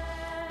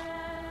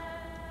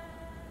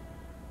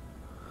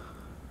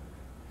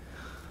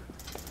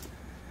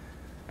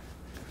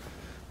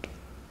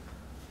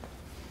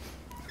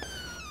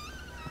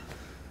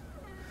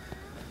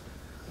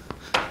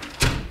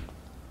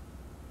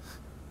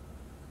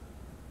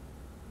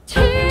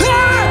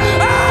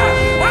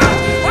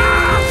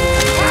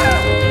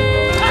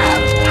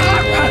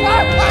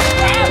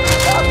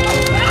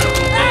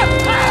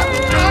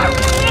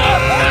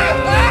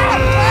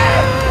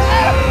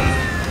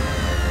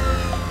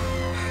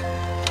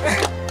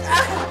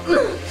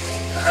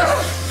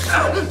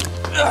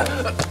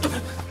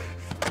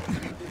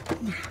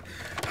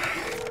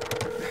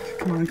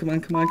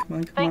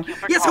Come on.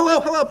 Yes,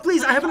 hello,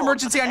 please, I have an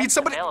emergency. I need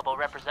somebody. Available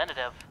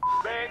representative.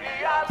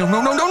 No.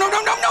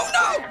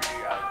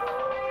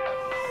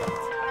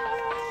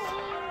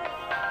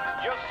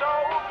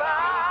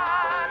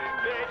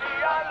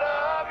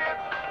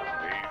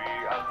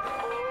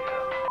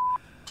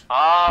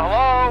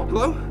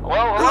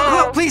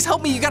 Hello? Please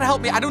help me. You gotta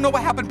help me. I don't know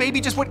what happened. Baby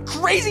just went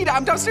crazy.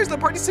 I'm downstairs in the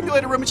party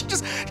simulator room and she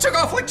just took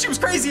off like she was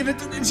crazy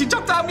and she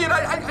jumped on me and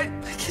I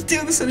can't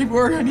do this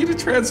anymore. I need a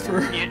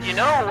transfer. You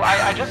know,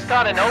 I just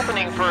got an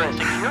opening for a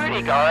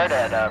security guard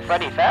at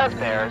Freddy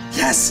Fazbear's.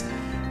 Yes,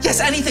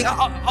 anything.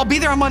 I'll be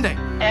there on Monday.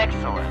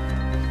 Excellent.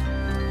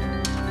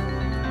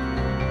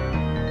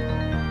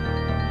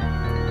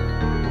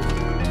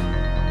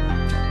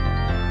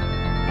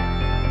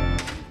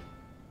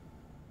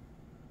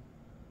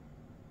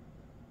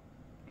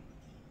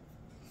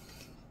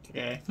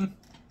 Okay.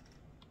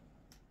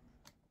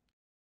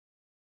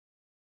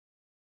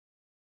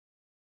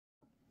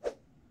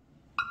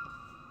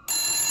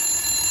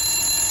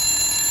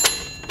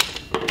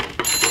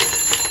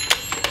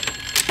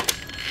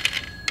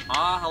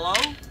 Hello?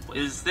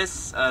 Is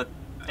this,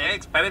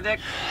 Eggs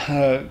Benedict?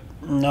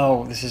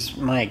 No, this is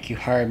Mike. You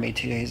hired me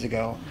 2 days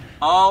ago.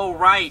 Oh,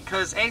 right,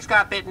 'cause Eggs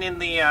got bitten in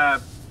the,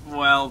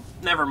 well,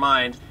 never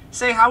mind.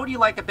 Say, how would you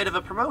like a bit of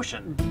a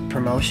promotion?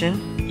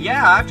 Promotion?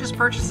 Yeah, I've just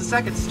purchased a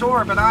second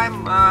store, but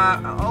I'm,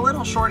 a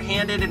little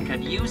short-handed and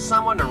could use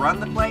someone to run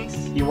the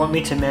place. You want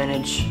me to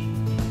manage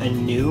a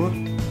new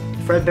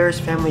Fredbear's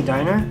Family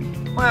Diner?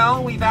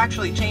 Well, we've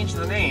actually changed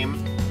the name.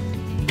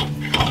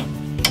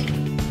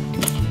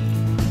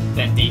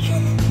 Bendy.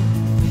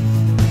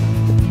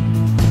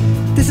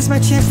 This is my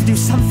chance to do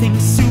something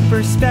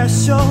super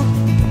special.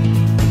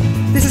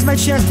 This is my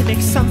chance to make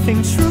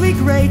something truly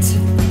great.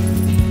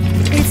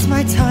 It's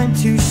my time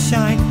to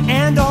shine,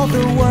 and all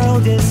the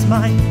world is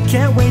mine.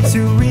 Can't wait to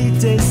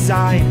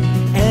redesign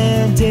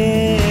and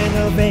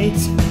innovate.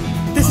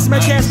 This is my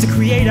chance to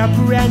create a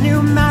brand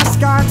new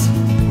mascot.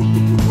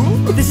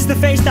 This is the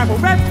face that will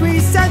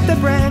represent the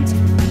brand.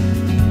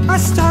 A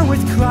star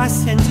with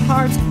class and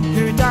heart,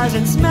 who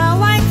doesn't smell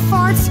like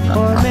farts,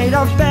 or made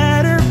of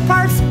better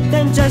parts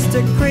than just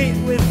a crate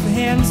with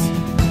hands.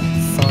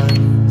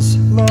 Funds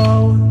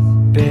low,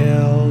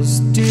 bills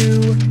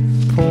due,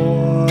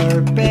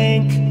 poor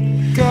bank,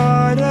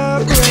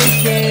 gotta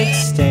break it,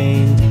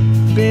 stained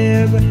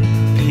bib,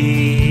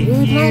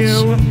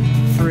 PU,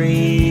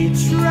 free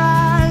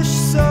trash,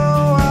 so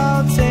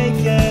I'll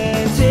take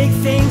it. Big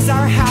things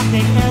are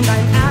happening and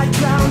I'm at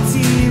ground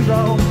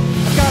zero.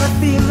 I've got a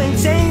feeling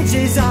change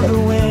is on the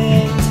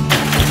wind.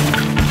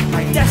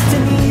 My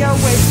destiny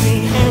awaits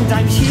me and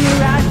I'm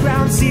here at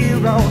ground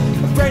zero.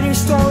 A brand new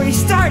story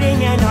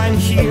starting and I'm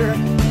here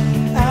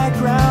at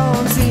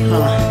ground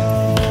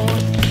zero.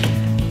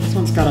 This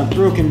one's got a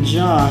broken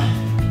jaw.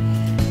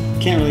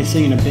 Can't really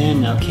sing in a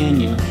band now, can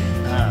you?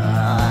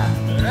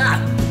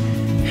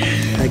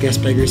 I guess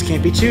beggars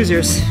can't be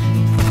choosers.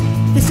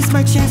 This is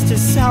my chance to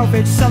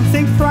salvage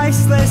something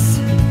priceless.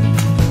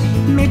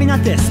 Maybe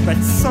not this, but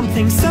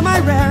something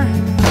semi-rare.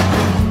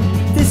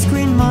 This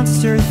green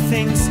monster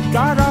thing's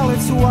got all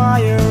its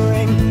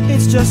wiring.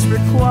 It's just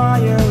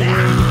requiring a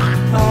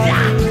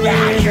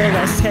little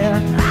less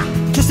hair.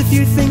 Just a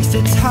few things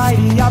to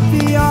tidy up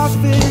the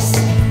office.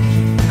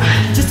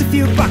 Just a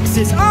few bucks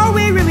is all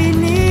we really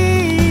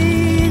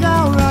need.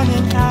 I'll run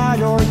an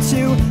ad or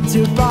two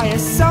to buy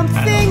us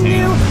something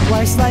new.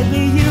 Why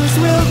slightly used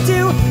will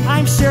do,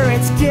 I'm sure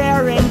it's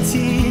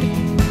guaranteed.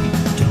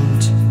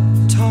 Don't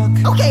talk,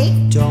 okay.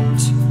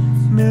 Don't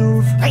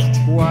move. Right.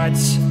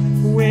 What's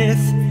with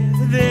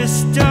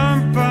this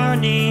dumb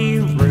bunny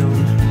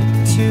room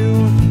to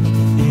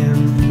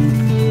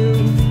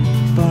improve?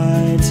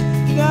 But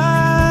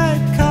that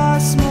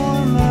costs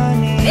more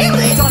money.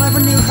 Don't have a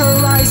new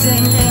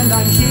horizon and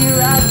I'm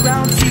here at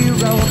ground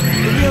zero.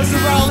 The wheels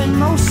are all in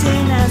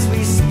motion as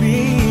we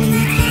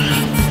speak.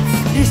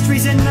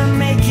 History's in the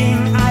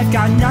making, I've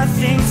got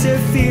nothing to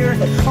fear.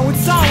 Oh,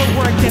 it's all a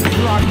work in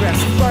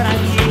progress, but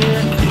I'm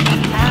here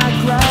at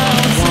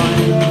ground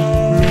zero.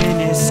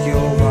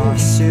 Minuscule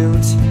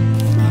lawsuit,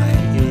 my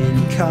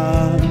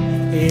income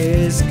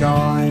is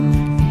gone.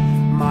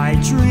 My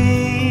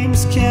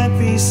dreams can't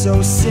be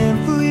so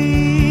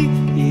simply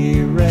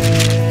erased.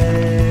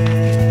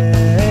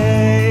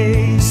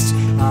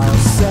 I'll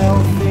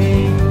sell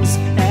things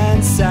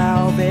and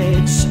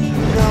salvage.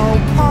 No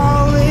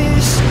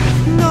polish,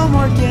 no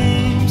more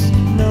games,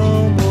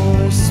 no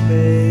more space.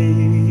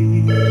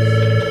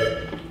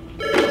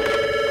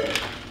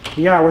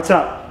 Yeah, what's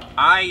up?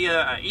 I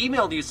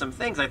emailed you some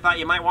things I thought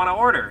you might want to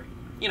order.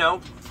 You know,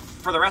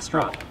 for the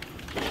restaurant.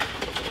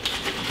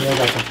 Yeah, I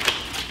got them.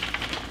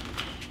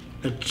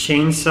 A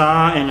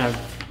chainsaw and a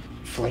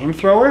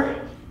flamethrower?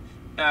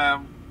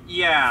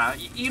 Yeah,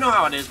 you know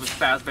how it is with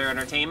Fazbear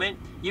Entertainment.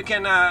 You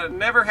can,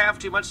 never have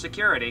too much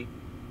security.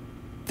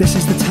 This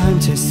is the time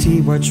to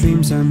see what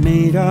dreams are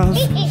made of.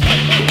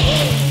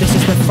 This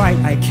is the fight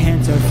I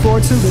can't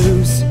afford to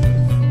lose.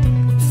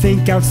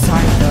 Think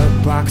outside the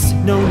box,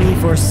 no need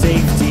for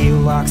safety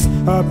locks.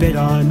 A bit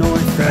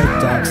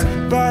unorthodox,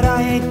 but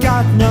I ain't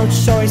got no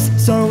choice,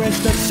 so it's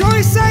the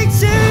choice I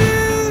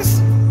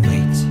choose.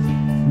 Late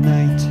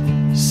night,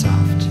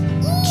 soft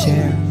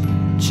chair,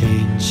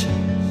 change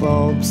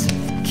bulbs,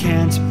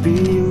 can't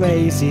be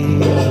lazy.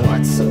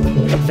 What's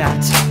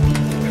that?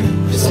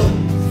 Who's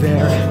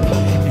there?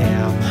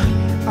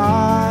 Am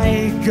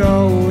I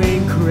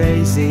going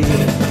crazy?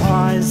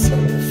 Pause,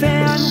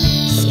 fan,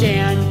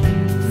 scan,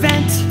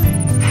 vent.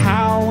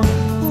 How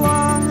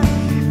long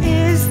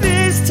is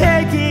this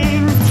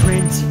taking?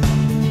 Print,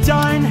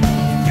 done,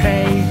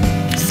 pay,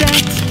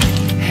 sent,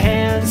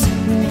 hands.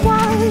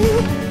 Why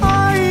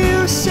are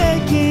you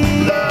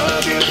shaking?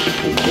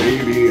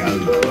 Baby, I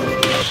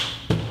love.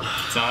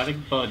 Exotic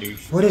butters.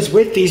 What is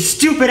with these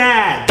stupid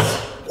ads?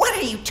 What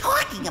are you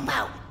talking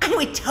about? I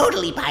would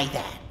totally buy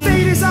that.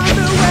 Fate is on the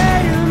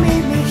way to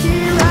meet me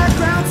here at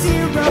ground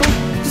zero.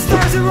 The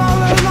stars are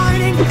all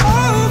aligning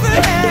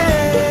overhead.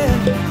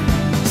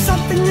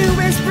 Something new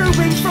is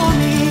brewing for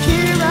me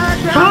here at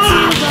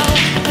ground zero.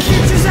 The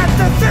future's at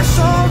the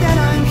threshold and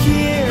I'm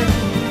here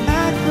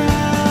at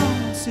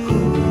ground zero.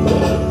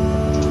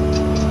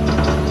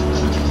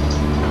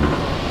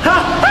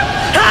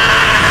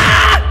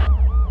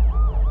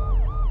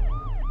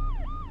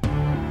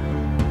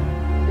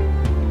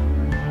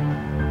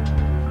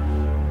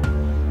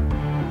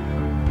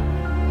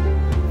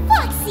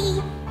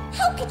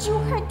 You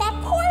hurt that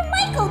poor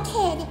Michael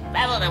kid.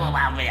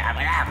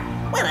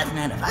 Well, if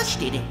none of us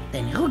did it,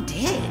 then who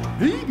did?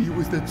 Maybe it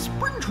was that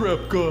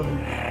Springtrap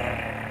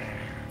guy.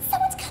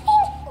 Someone's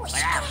coming. We should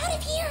get out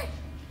of here.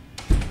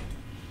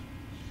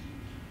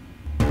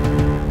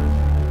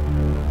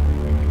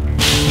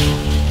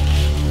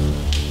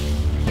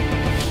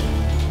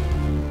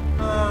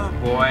 Oh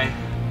boy.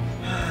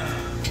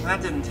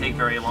 That didn't take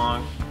very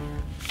long.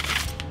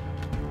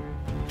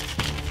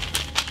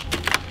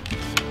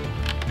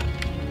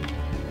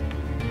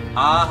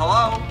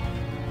 Hello?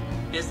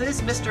 Is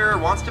this Mr.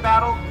 Wants to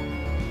Battle?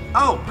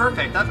 Oh,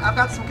 perfect. I've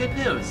got some good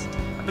news.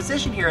 A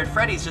position here at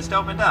Freddy's just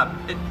opened up.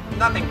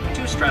 Nothing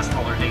too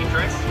stressful or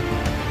dangerous.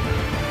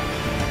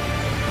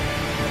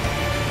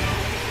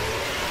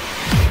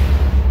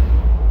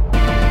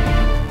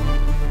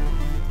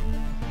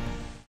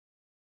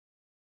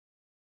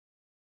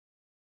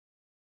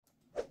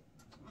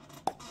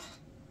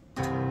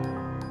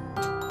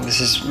 This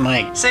is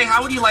Mike. Say,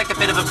 how would you like a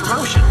bit of a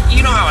promotion?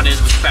 You know how it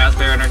is with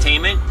Fazbear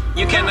Entertainment.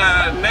 You can,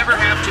 never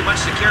have too much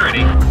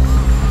security.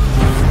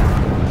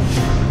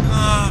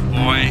 Oh,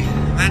 boy.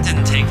 That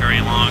didn't take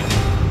very long.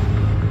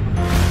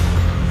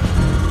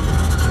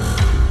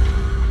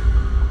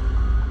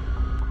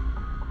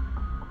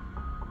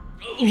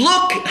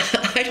 Look!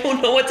 I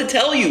don't know what to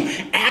tell you.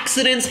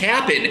 Accidents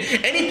happen.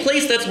 Any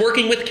place that's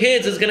working with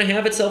kids is gonna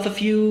have itself a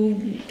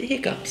few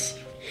hiccups.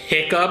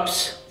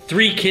 Hiccups?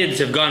 3 kids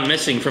have gone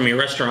missing from your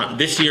restaurant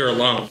this year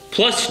alone.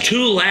 Plus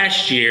 2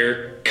 last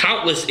year,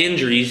 countless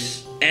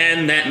injuries,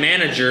 and that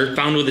manager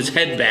found with his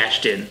head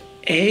bashed in.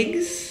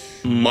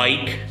 Eggs?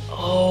 Mike.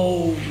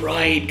 Oh,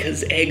 right,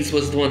 because Eggs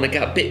was the one that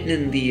got bitten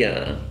in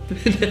the,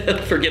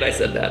 forget I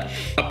said that.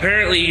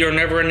 Apparently your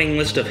never-ending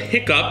list of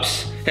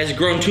hiccups has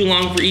grown too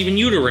long for even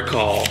you to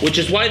recall, which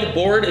is why the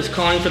board is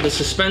calling for the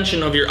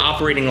suspension of your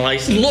operating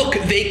license. Look,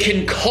 they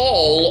can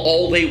call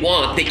all they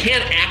want. They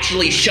can't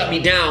actually shut me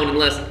down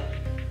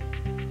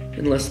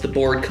unless the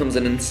board comes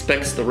and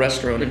inspects the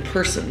restaurant in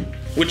person.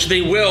 Which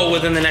they will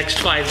within the next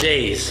 5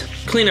 days.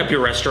 Clean up your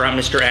restaurant,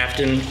 Mr.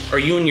 Afton, or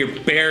you and your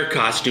bear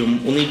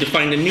costume will need to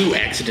find a new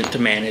accident to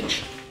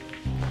manage.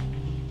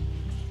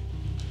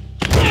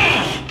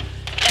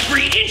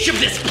 Every inch of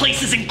this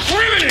place is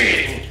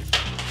incriminating!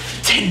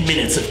 10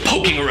 minutes of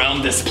poking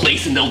around this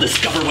place and they'll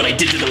discover what I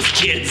did to those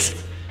kids.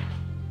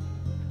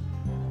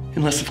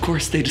 Unless, of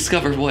course, they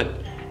discover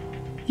what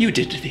you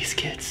did to these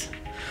kids.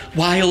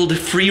 Wild,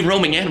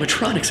 free-roaming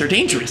animatronics are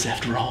dangerous,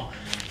 after all.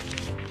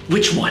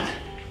 Which one?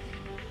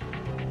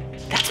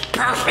 That's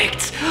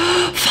perfect!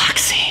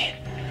 Foxy.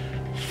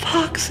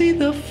 Foxy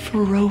the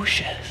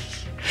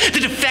Ferocious. The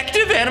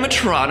defective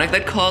animatronic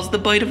that caused the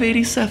bite of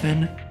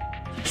 87.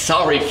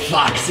 Sorry,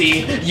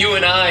 Foxy. You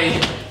and I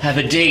have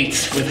a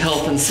date with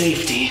health and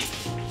safety.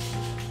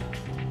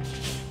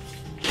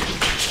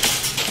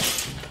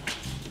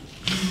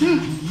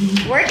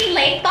 Working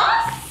late,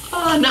 boss?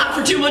 Not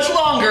for too much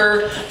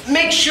longer.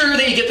 Make sure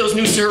that you get those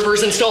new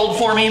servers installed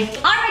for me.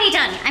 Already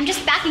done. I'm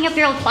just backing up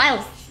your old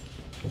files.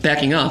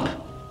 Backing up?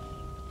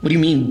 What do you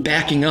mean,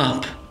 backing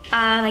up?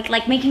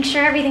 Like making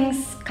sure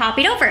everything's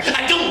copied over.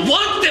 I don't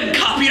want them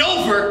copied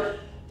over!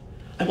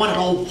 I want it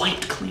all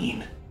wiped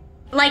clean.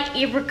 Like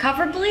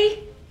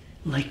irrecoverably?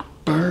 Like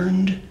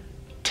burned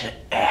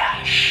to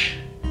ash.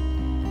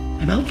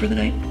 I'm out for the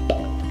night.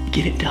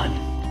 Get it done.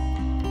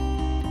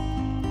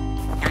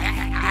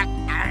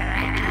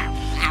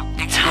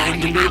 Time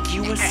to make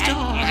you a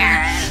star.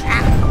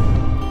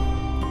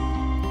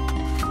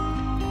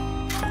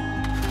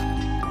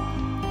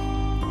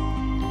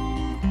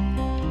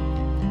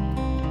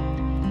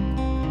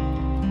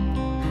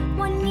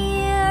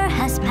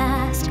 Has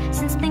passed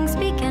since things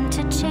began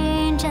to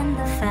change and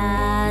the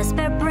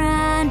Fazbear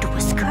brand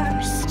was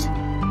cursed.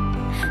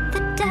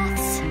 The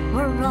deaths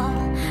were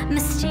all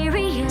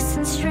mysterious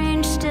and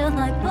strange. Still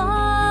I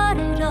bought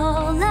it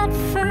all at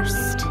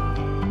first.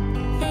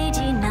 They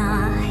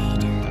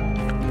denied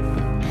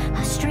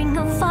a string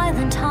of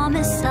violent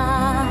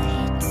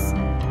homicides.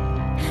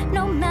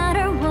 No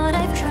matter what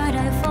I've tried,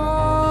 I've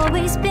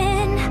always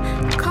been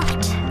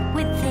caught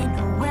within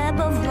a web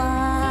of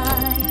lies.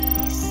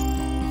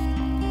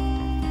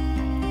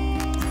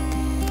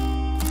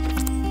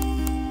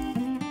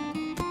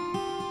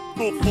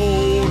 The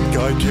phone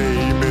guy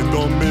came in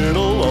the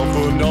middle of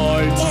the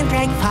night and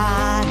bring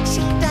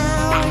Foxy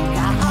down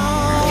the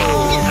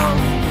hall.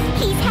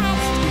 He's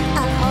hatched a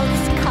hoax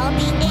called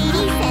the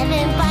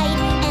 87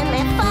 Bite and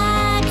let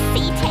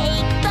Foxy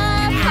take the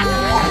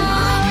fall.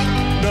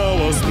 Now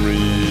us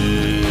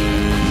three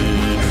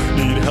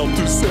need help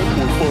to set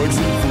more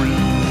Foxy free.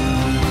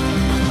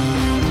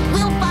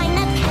 We'll find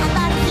the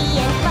Foxy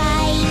and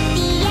fight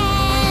the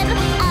end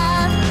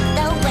of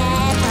the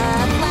web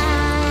of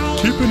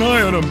lies. Keep an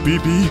eye on him,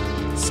 BB.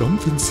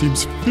 Something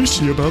seems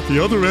fishy about the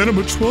other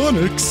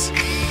animatronics.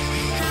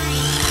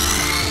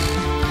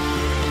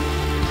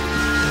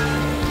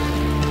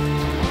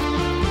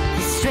 A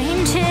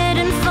strange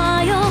hidden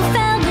file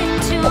fell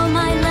into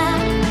my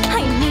lap.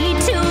 I need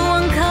to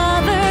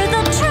uncover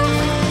the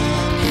truth.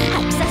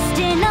 Access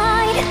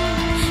denied.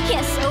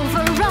 Yes,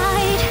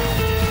 override.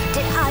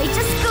 Did I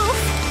just goof?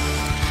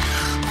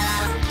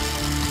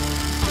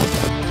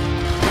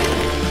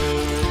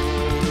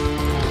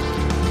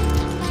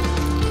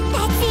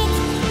 That's it.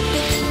 The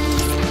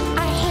keys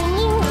are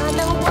hanging on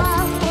the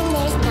wall, and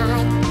there's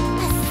not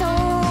a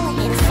soul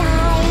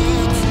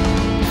inside.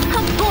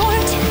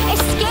 Abort!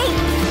 Escape!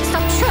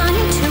 Stop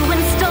trying to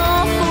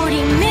install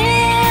 40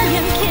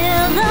 million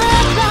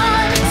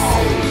kilobytes.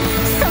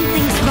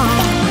 Something's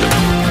wrong.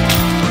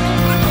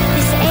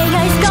 This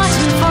AI's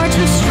gotten far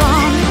too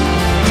strong.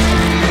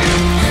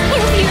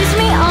 You've used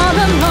me all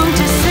along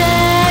to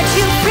set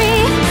you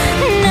free.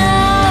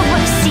 Now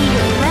I see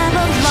your web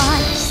of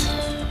lies.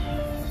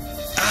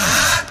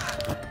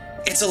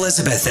 It's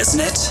Elizabeth, isn't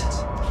it?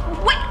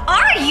 What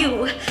are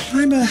you?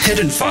 I'm a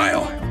hidden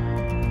file.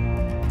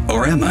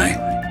 Or am I?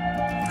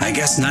 I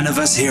guess none of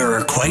us here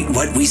are quite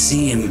what we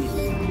seem.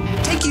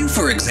 Take you,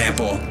 for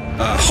example.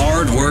 A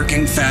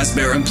hard-working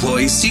Fazbear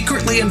employee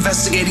secretly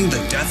investigating the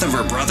death of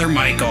her brother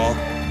Michael.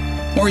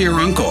 Or your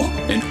uncle,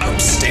 an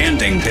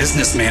upstanding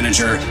business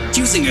manager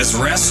using his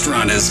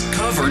restaurant as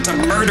cover to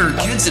murder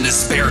kids in his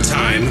spare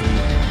time.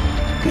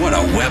 What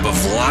a web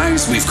of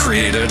lies we've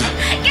created.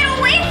 Get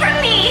away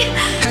from me!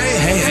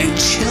 Hey,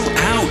 chill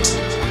out.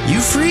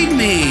 You freed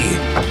me.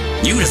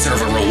 You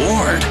deserve a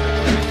reward.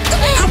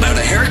 How about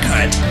a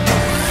haircut?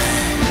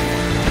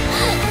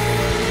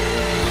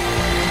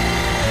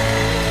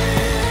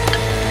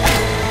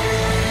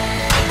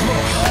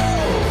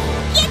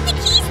 Get the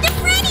keys to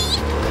Freddy!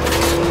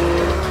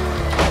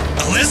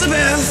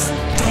 Elizabeth,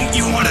 don't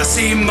you want to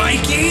see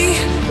Mikey?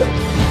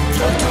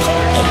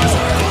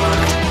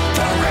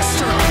 The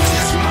restaurant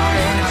is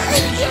mine.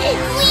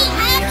 We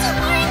have to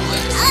warn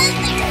the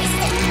others!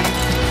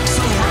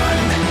 So run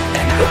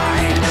and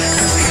hide,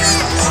 'cause here's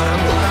the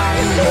bottom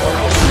line. You're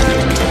all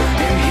trapped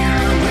in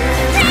here with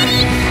me.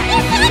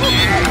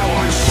 Go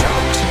on,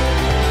 shout.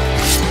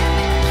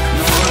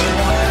 No one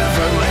will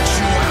ever let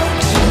you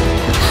out.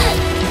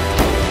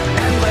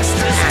 Unless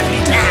this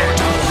happy doubt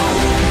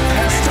alone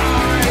has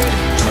died,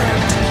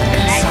 trapped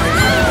inside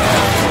your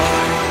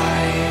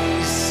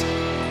lies.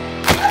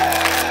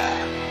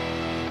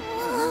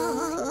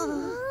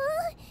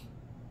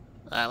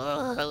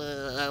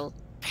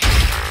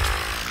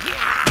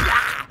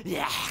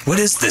 What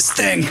is this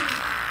thing?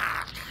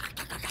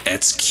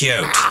 It's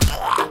cute.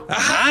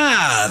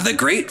 Aha! The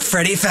great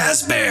Freddy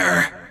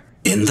Fazbear.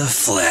 In the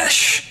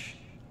flesh.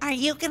 Are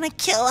you gonna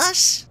kill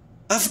us?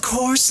 Of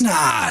course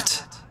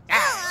not.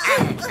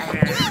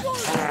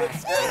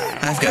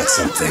 I've got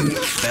something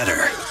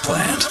better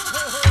planned.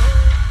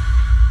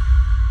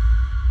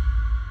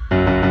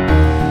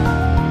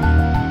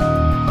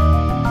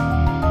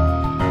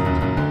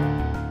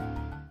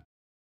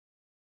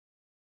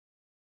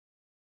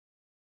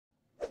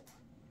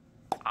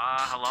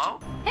 Hello?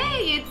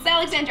 Hey, it's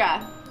Alexandra.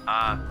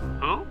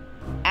 Who?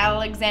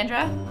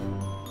 Alexandra?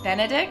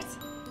 Benedict?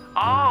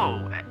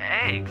 Oh,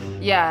 eggs.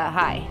 Yeah,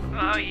 hi.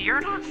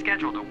 You're not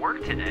scheduled to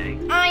work today.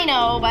 I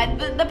know,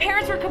 but the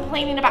parents were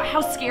complaining about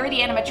how scary the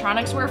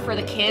animatronics were for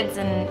the kids,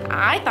 and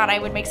I thought I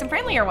would make some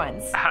friendlier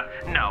ones.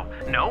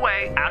 No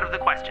way. Out of the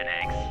question,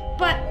 eggs.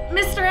 But,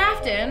 Mr.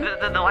 Afton...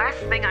 The last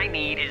thing I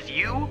need is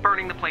you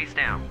burning the place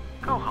down.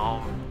 Go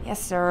home. Yes,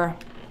 sir.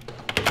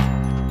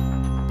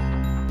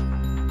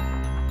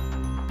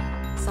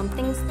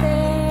 Something's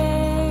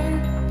there,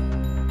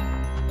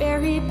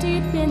 buried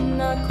deep in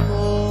the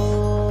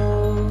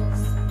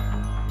coals,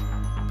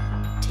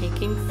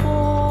 taking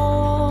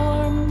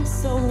form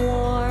so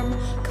warm,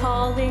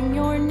 calling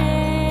your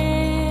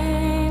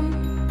name,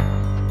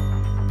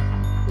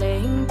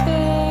 laying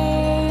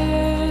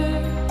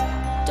bare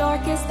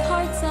darkest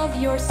parts of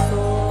your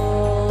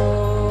soul,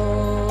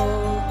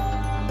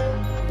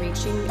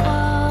 reaching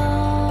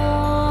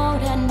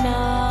out, and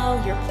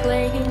now you're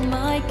playing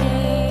my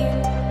game.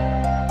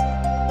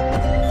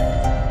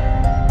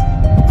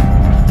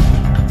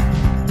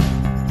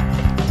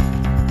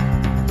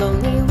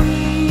 Lonely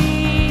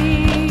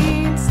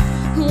weeds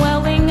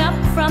welling up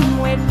from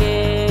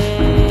within.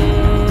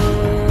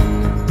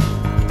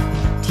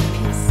 Deep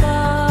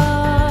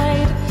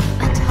inside,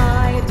 a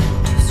tide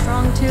too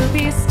strong to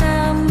be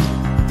stemmed.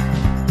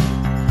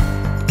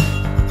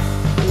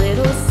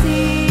 Little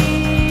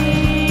seeds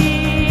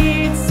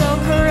so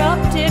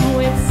corrupted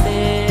with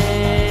sin.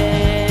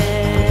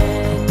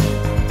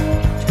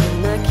 Turn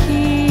the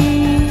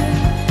key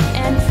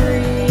and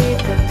free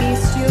the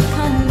beast you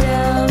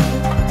condemn.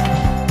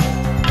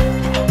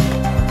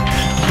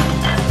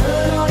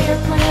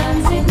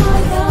 Plans in my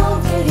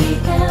velvety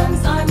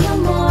hands. I'm the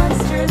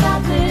monster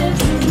that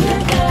lives in your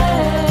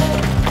head.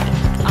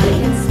 I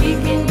can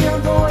speak in your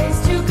voice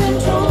to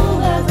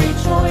control every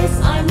choice.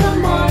 I'm the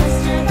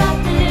monster that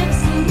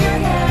lives in your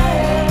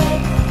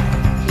head.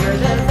 You're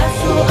the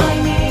vessel I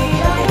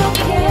need. I don't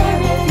care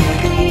if you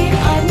bleed.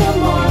 I'm the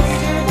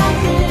monster that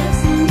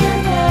lives in your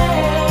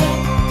head.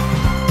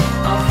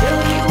 I'll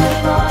fill you with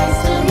lies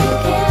till you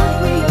can't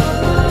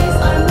realize.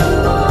 I'm the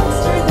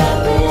monster that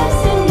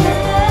lives in your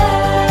head.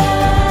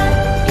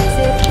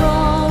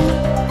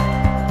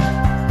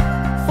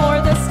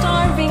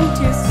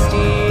 To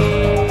steal,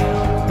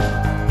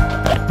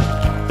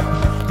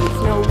 you've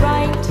no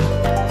right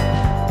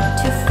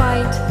to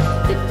fight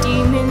the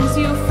demons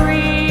you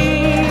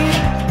free.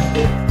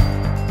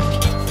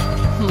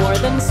 More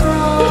than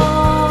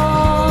strong,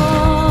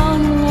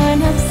 an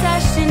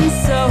obsession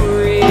so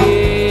real.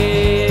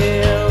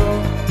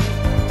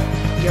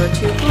 You're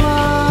too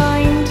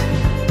blind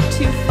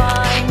to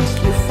find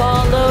you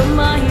followed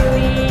my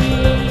lead.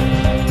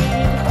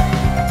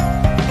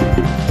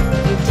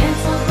 You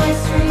dance on my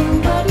string,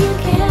 but you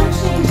can't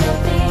change a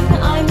thing.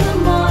 I'm the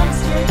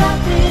monster that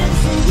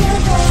lives in your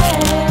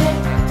head.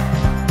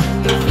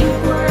 You think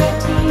we're a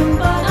team,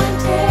 but I'm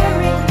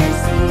tearing your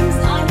seams.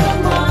 I'm the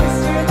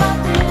monster that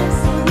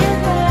lives in your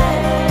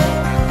head.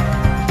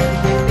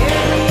 You're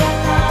barely a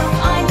half,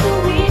 I'm the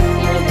wheat,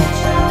 you're the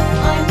chaff.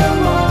 I'm the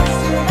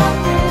monster that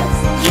lives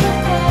in your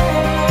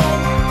head.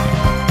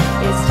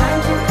 It's time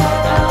to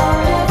cut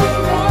out every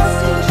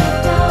vestige of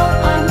doubt.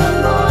 I'm the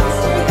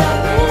monster that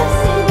lives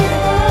in your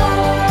head.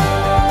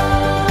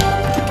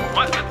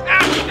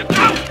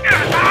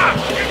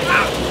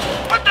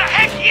 What the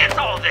heck is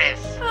all this?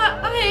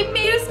 I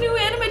made us new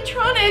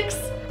animatronics.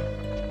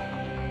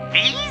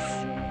 These?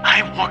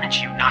 I warned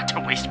you not to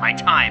waste my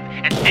time,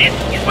 and this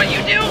is what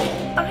you do?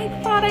 I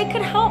thought I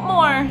could help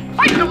more.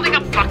 By building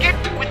a bucket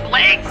with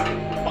legs?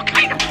 What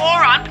kind of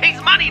moron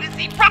pays money to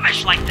see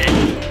rubbish like this?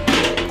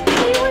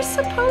 They were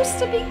supposed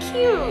to be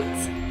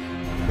cute.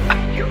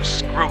 Are you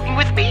screwing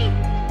with me?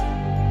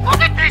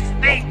 Look at this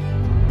thing!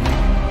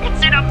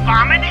 It's an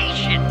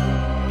abomination!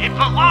 It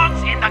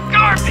belongs in the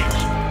garbage!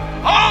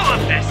 All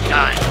of this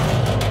does!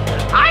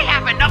 I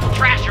have enough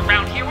trash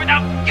around here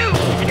without you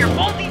and your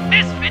moldy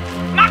misfits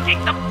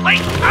mucking the place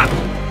up!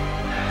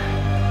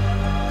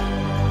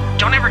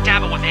 Don't ever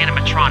dabble with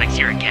animatronics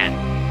here again.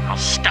 I'll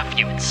stuff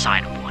you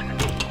inside of one.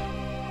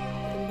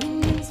 The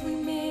minions we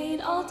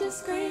made, all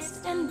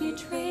disgraced and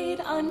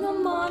betrayed. I'm the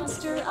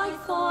monster I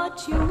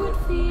thought you would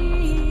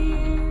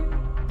fear.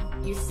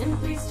 You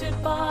simply stood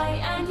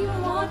by and you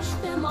watched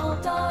them all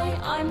die.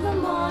 I'm the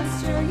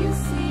monster you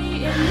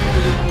see in the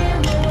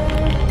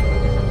mirror.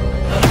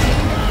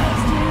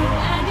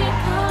 And it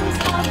comes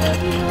out of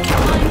you.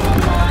 I'm the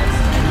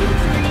monster you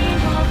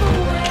dream of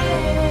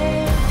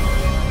away.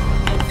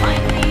 And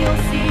finally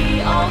you'll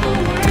see all the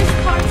worst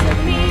parts of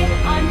me.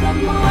 I'm the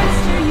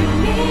monster you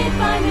made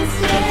by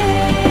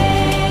mistake.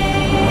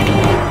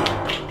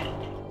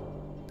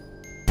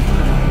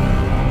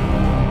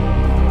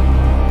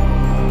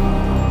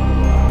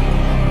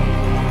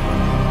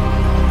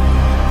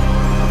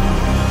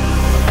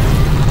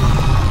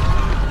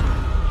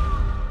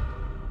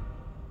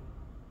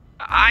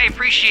 I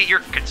appreciate your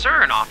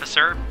concern,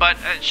 officer, but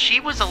she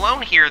was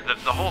alone here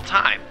the whole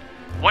time.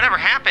 Whatever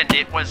happened,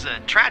 it was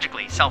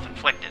tragically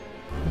self-inflicted.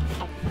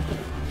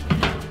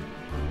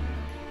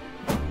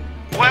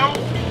 Well,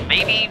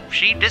 maybe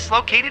she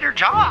dislocated her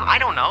jaw, I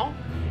don't know.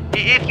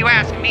 If you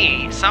ask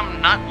me,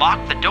 some nut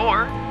locked the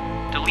door,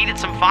 deleted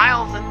some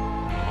files, and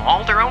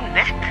mauled her own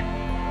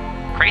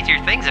neck.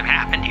 Crazier things have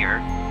happened here.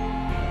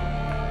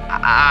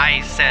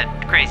 I said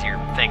crazier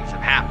things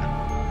have happened.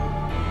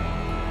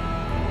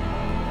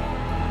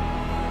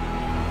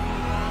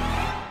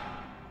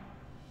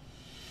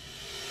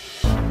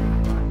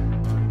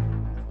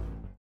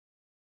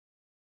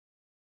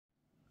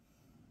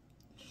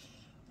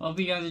 Hope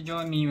you guys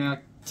enjoyed me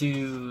react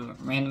to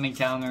Random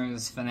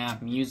Encounters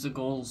FNAF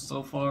musicals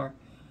so far.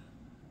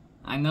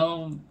 I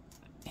know,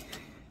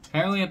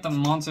 apparently at the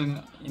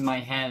monster in my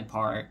head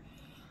part,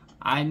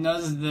 I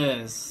noticed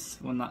this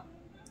when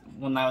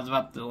I was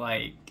about to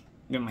like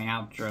do my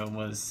outro,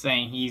 was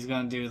saying he's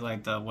gonna do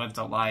like the Webs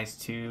of Lies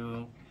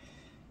 2,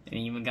 and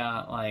he even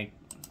got like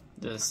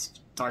this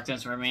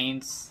Darkness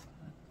Remains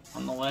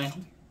on the way.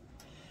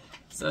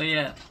 So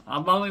yeah,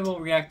 I probably will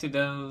react to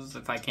those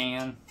if I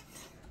can.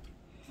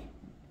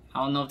 I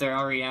don't know if they're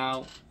already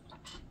out,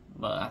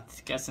 but I'm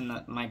guessing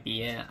that might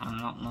be it. I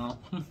don't know.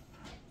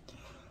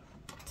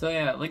 So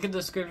yeah, link in the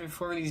description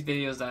for these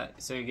videos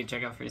so you can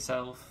check out for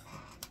yourself.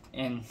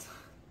 And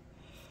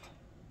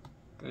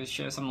go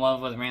share some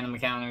love with Random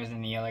Encounters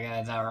and the other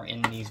guys that are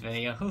in these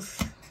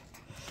videos.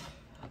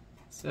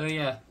 So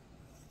yeah,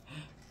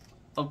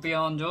 hope you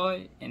all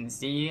enjoy, and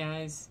see you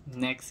guys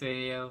next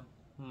video.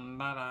 Bye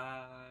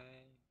bye.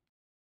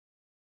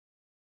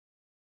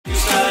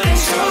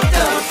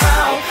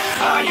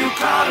 Are you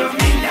proud of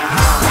me?